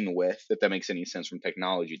playing with, if that makes any sense, from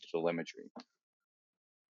technology to telemetry.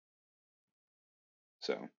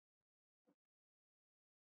 So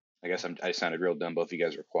I guess I sounded real dumb. Both of you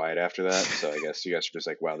guys were quiet after that. So I guess you guys are just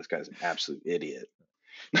like, wow, this guy's an absolute idiot.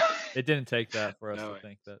 It didn't take that for us No to way.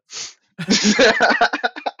 think that.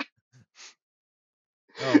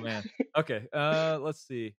 Oh man. Okay. Let's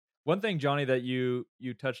see. One thing, Johnny, that you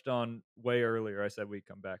touched on way earlier, I said we'd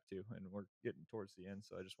come back to, and we're getting towards the end,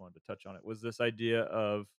 so I just wanted to touch on it. Was this idea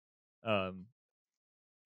of,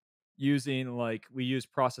 using like we use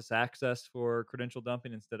process access for credential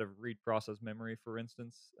dumping instead of read process memory, for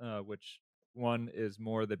instance, which one is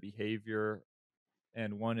more the behavior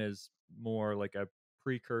and one is more like a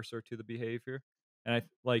precursor to the behavior. And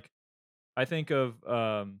I think of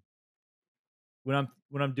when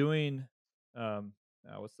I'm doing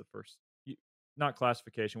what's the first not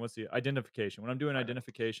classification, what's the identification? When I'm doing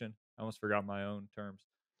identification, I almost forgot my own terms.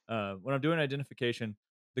 When I'm doing identification,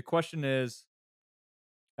 the question is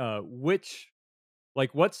which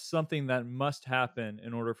like what's something that must happen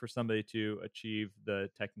in order for somebody to achieve the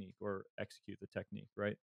technique or execute the technique,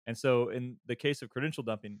 right? And so in the case of credential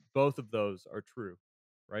dumping, both of those are true,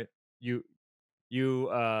 right? You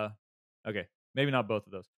okay, maybe not both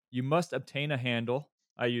of those. You must obtain a handle.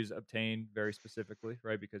 I use obtain very specifically,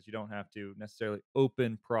 right? Because you don't have to necessarily call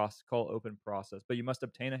open process, but you must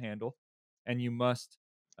obtain a handle and you must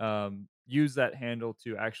use that handle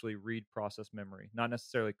to actually read process memory. Not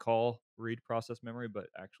necessarily call read process memory, but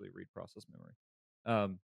actually read process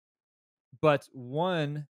memory. But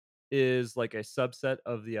one is like a subset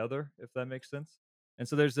of the other, if that makes sense. And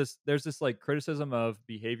so there's this like criticism of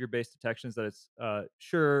behavior based detections that it's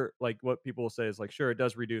sure, like what people will say is like sure, it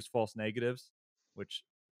does reduce false negatives, which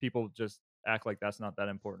people just act like that's not that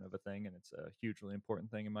important of a thing, and it's a hugely important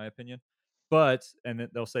thing in my opinion. But and then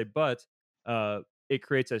they'll say but it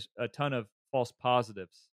creates a ton of false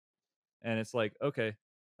positives, and it's like okay,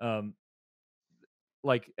 um,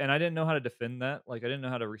 like, and I didn't know how to defend that. Like, I didn't know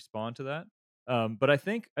how to respond to that. But I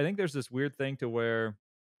think there's this weird thing to where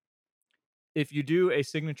if you do a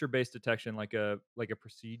signature based detection, like a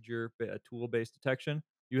procedure, a tool based detection,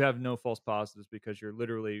 you have no false positives because you're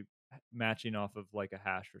literally matching off of like a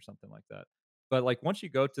hash or something like that. But like once you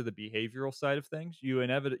go to the behavioral side of things, you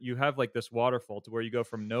have like this waterfall to where you go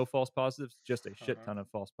from no false positives, just a shit ton of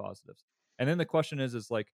false positives. And then the question is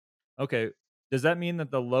like, okay, does that mean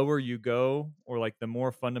that the lower you go or like the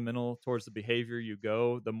more fundamental towards the behavior you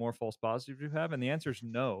go, the more false positives you have? And the answer is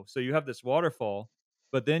no. So you have this waterfall,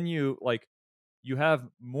 but then you have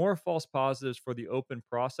more false positives for the open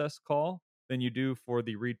process call than you do for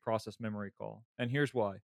the read process memory call. And here's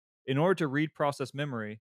why. In order to read process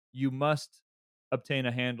memory, you must obtain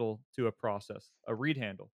a handle to a process, a read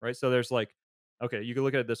handle, right? So there's like, okay, you can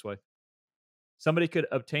look at it this way. Somebody could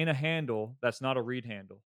obtain a handle that's not a read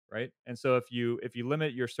handle, right? And so if you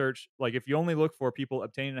limit your search, like if you only look for people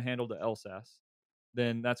obtaining a handle to LSAS,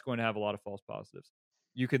 then that's going to have a lot of false positives.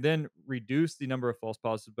 You could then reduce the number of false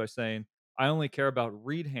positives by saying, I only care about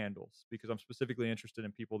read handles because I'm specifically interested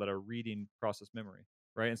in people that are reading process memory,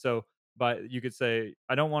 right? And so you could say,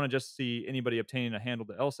 I don't want to just see anybody obtaining a handle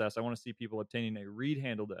to LSAS. I want to see people obtaining a read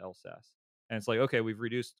handle to LSAS. And it's like, okay, we've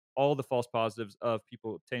reduced all the false positives of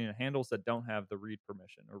people obtaining handles that don't have the read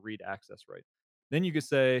permission or read access right. Then you could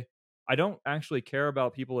say, I don't actually care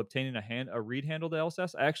about people obtaining a read handle to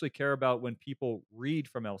LSAS. I actually care about when people read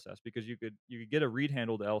from LSAS because you could get a read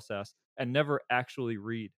handle to LSAS and never actually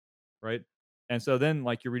read, right? And so then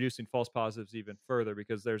like you're reducing false positives even further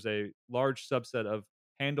because there's a large subset of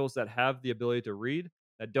handles that have the ability to read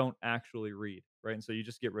that don't actually read, right? And so you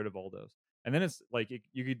just get rid of all those. And then it's like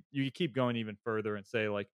you could keep going even further and say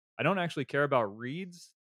like I don't actually care about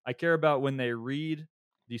reads. I care about when they read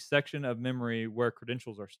the section of memory where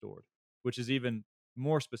credentials are stored, which is even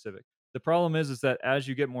more specific. The problem is that as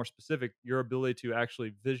you get more specific, your ability to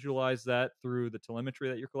actually visualize that through the telemetry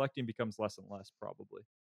that you're collecting becomes less and less probably.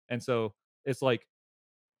 And so it's like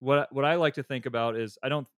what I like to think about is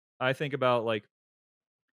I think about like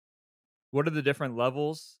what are the different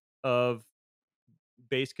levels of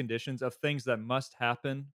base conditions of things that must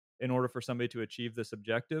happen in order for somebody to achieve this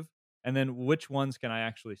objective, and then which ones can I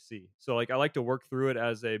actually see. So like I like to work through it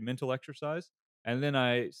as a mental exercise, and then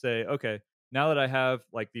I say, okay, now that I have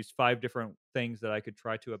like these 5 different things that I could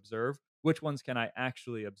try to observe, which ones can I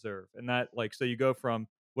actually observe? And that like so you go from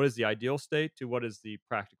what is the ideal state to what is the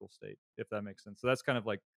practical state, if that makes sense. So that's kind of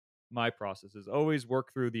like my process is always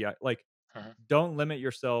work through the like don't limit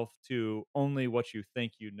yourself to only what you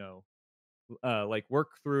think you know. Like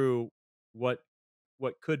work through what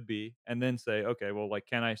could be and then say, okay, well, like,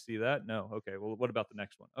 can I see that? No. Okay, well, what about the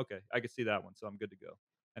next one? Okay, I can see that one, so I'm good to go.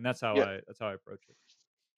 And Yeah. that's how I approach it.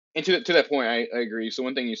 And to that point, I agree. So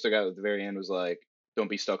one thing you stuck out at the very end was like, don't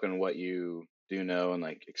be stuck on what you do know and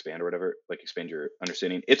like expand or whatever, like expand your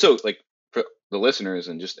understanding. It's so like for the listeners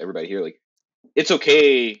and just everybody here, like it's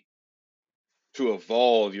okay to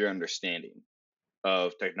evolve your understanding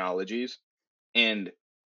of technologies and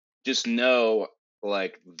just know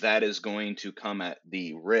like that is going to come at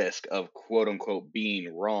the risk of quote unquote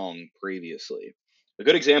being wrong previously. A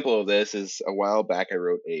good example of this is a while back I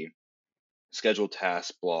wrote a scheduled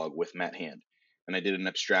task blog with Matt Hand. and I did an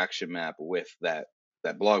abstraction map with that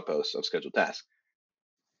blog post of scheduled tasks.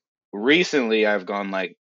 Recently, I've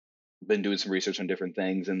been doing some research on different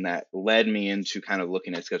things, and that led me into kind of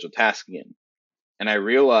looking at scheduled tasks again. And I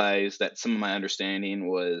realized that some of my understanding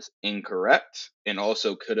was incorrect and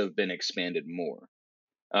also could have been expanded more.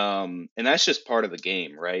 And that's just part of the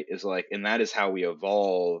game, right? And that is how we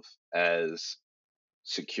evolve as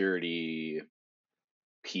security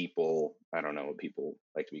people. I don't know what people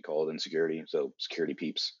like to be called in security, so security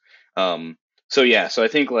peeps. So I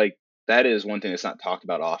think that is one thing that's not talked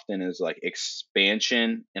about often, is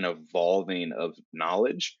expansion and evolving of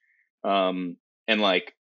knowledge. And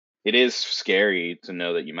it is scary to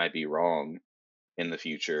know that you might be wrong in the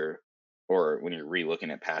future, or when you're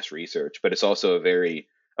re-looking at past research, but it's also a very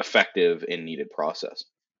effective and needed process.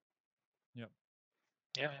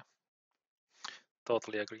 Yeah.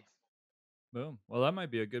 Totally agree. Boom. Well, that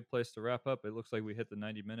might be a good place to wrap up. It looks like we hit the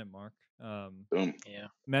 90-minute mark. Boom. Yeah.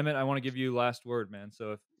 Mehmet, I want to give you last word, man.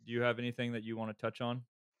 So do you have anything that you want to touch on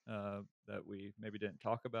that we maybe didn't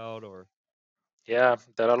talk about, or? Yeah,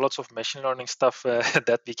 there are lots of machine learning stuff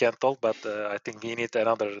that we can talk, but I think we need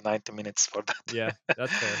another 90 minutes for that. Yeah,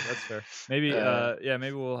 that's fair. Maybe,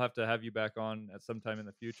 maybe we'll have to have you back on at some time in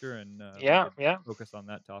the future, and focus on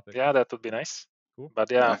that topic. Yeah, that would be nice. Cool.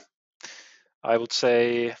 But I would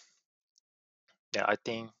say, I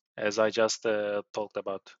think as I just talked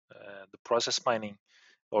about the process mining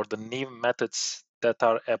or the new methods that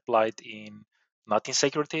are applied not in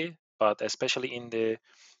security, but especially in the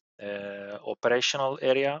operational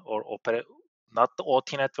area, or not the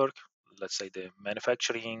OT network, let's say the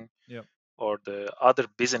manufacturing or the other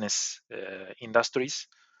business industries.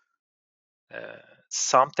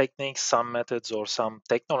 Some techniques, some methods, or some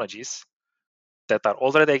technologies that are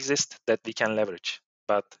already exist that we can leverage,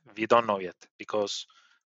 but we don't know yet, because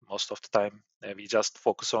most of the time we just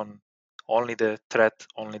focus on only the threat,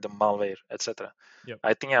 only the malware, etc.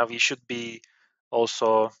 I think we should be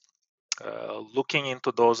also looking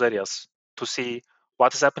into those areas to see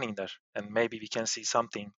what is happening there, and maybe we can see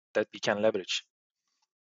something that we can leverage.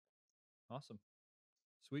 Awesome.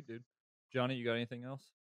 Sweet, dude. Johnny, you got anything else?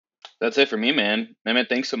 That's it for me, man. Mehmet,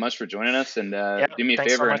 thanks so much for joining us, and do me a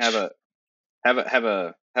favor and have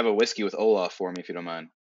a whiskey with Olaf for me, if you don't mind.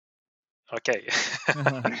 Okay. All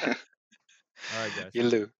right, guys.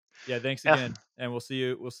 You'll do. Yeah, thanks again, and we'll see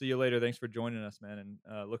you later. Thanks for joining us, man,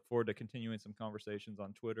 and look forward to continuing some conversations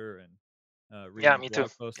on Twitter and reading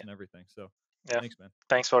blog posts and everything. So thanks, man.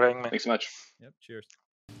 Thanks for having me. Thanks so much. Yep. Cheers.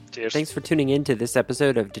 Cheers. Thanks for tuning in to this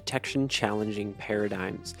episode of Detection Challenging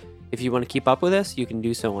Paradigms. If you want to keep up with us, you can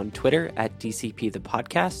do so on Twitter at DCP the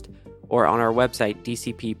Podcast, or on our website,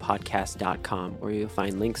 dcppodcast.com, where you'll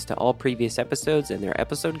find links to all previous episodes and their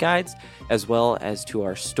episode guides, as well as to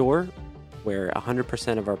our store, where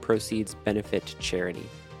 100% of our proceeds benefit charity.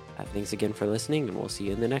 Thanks again for listening, and we'll see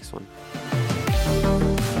you in the next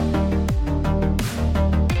one.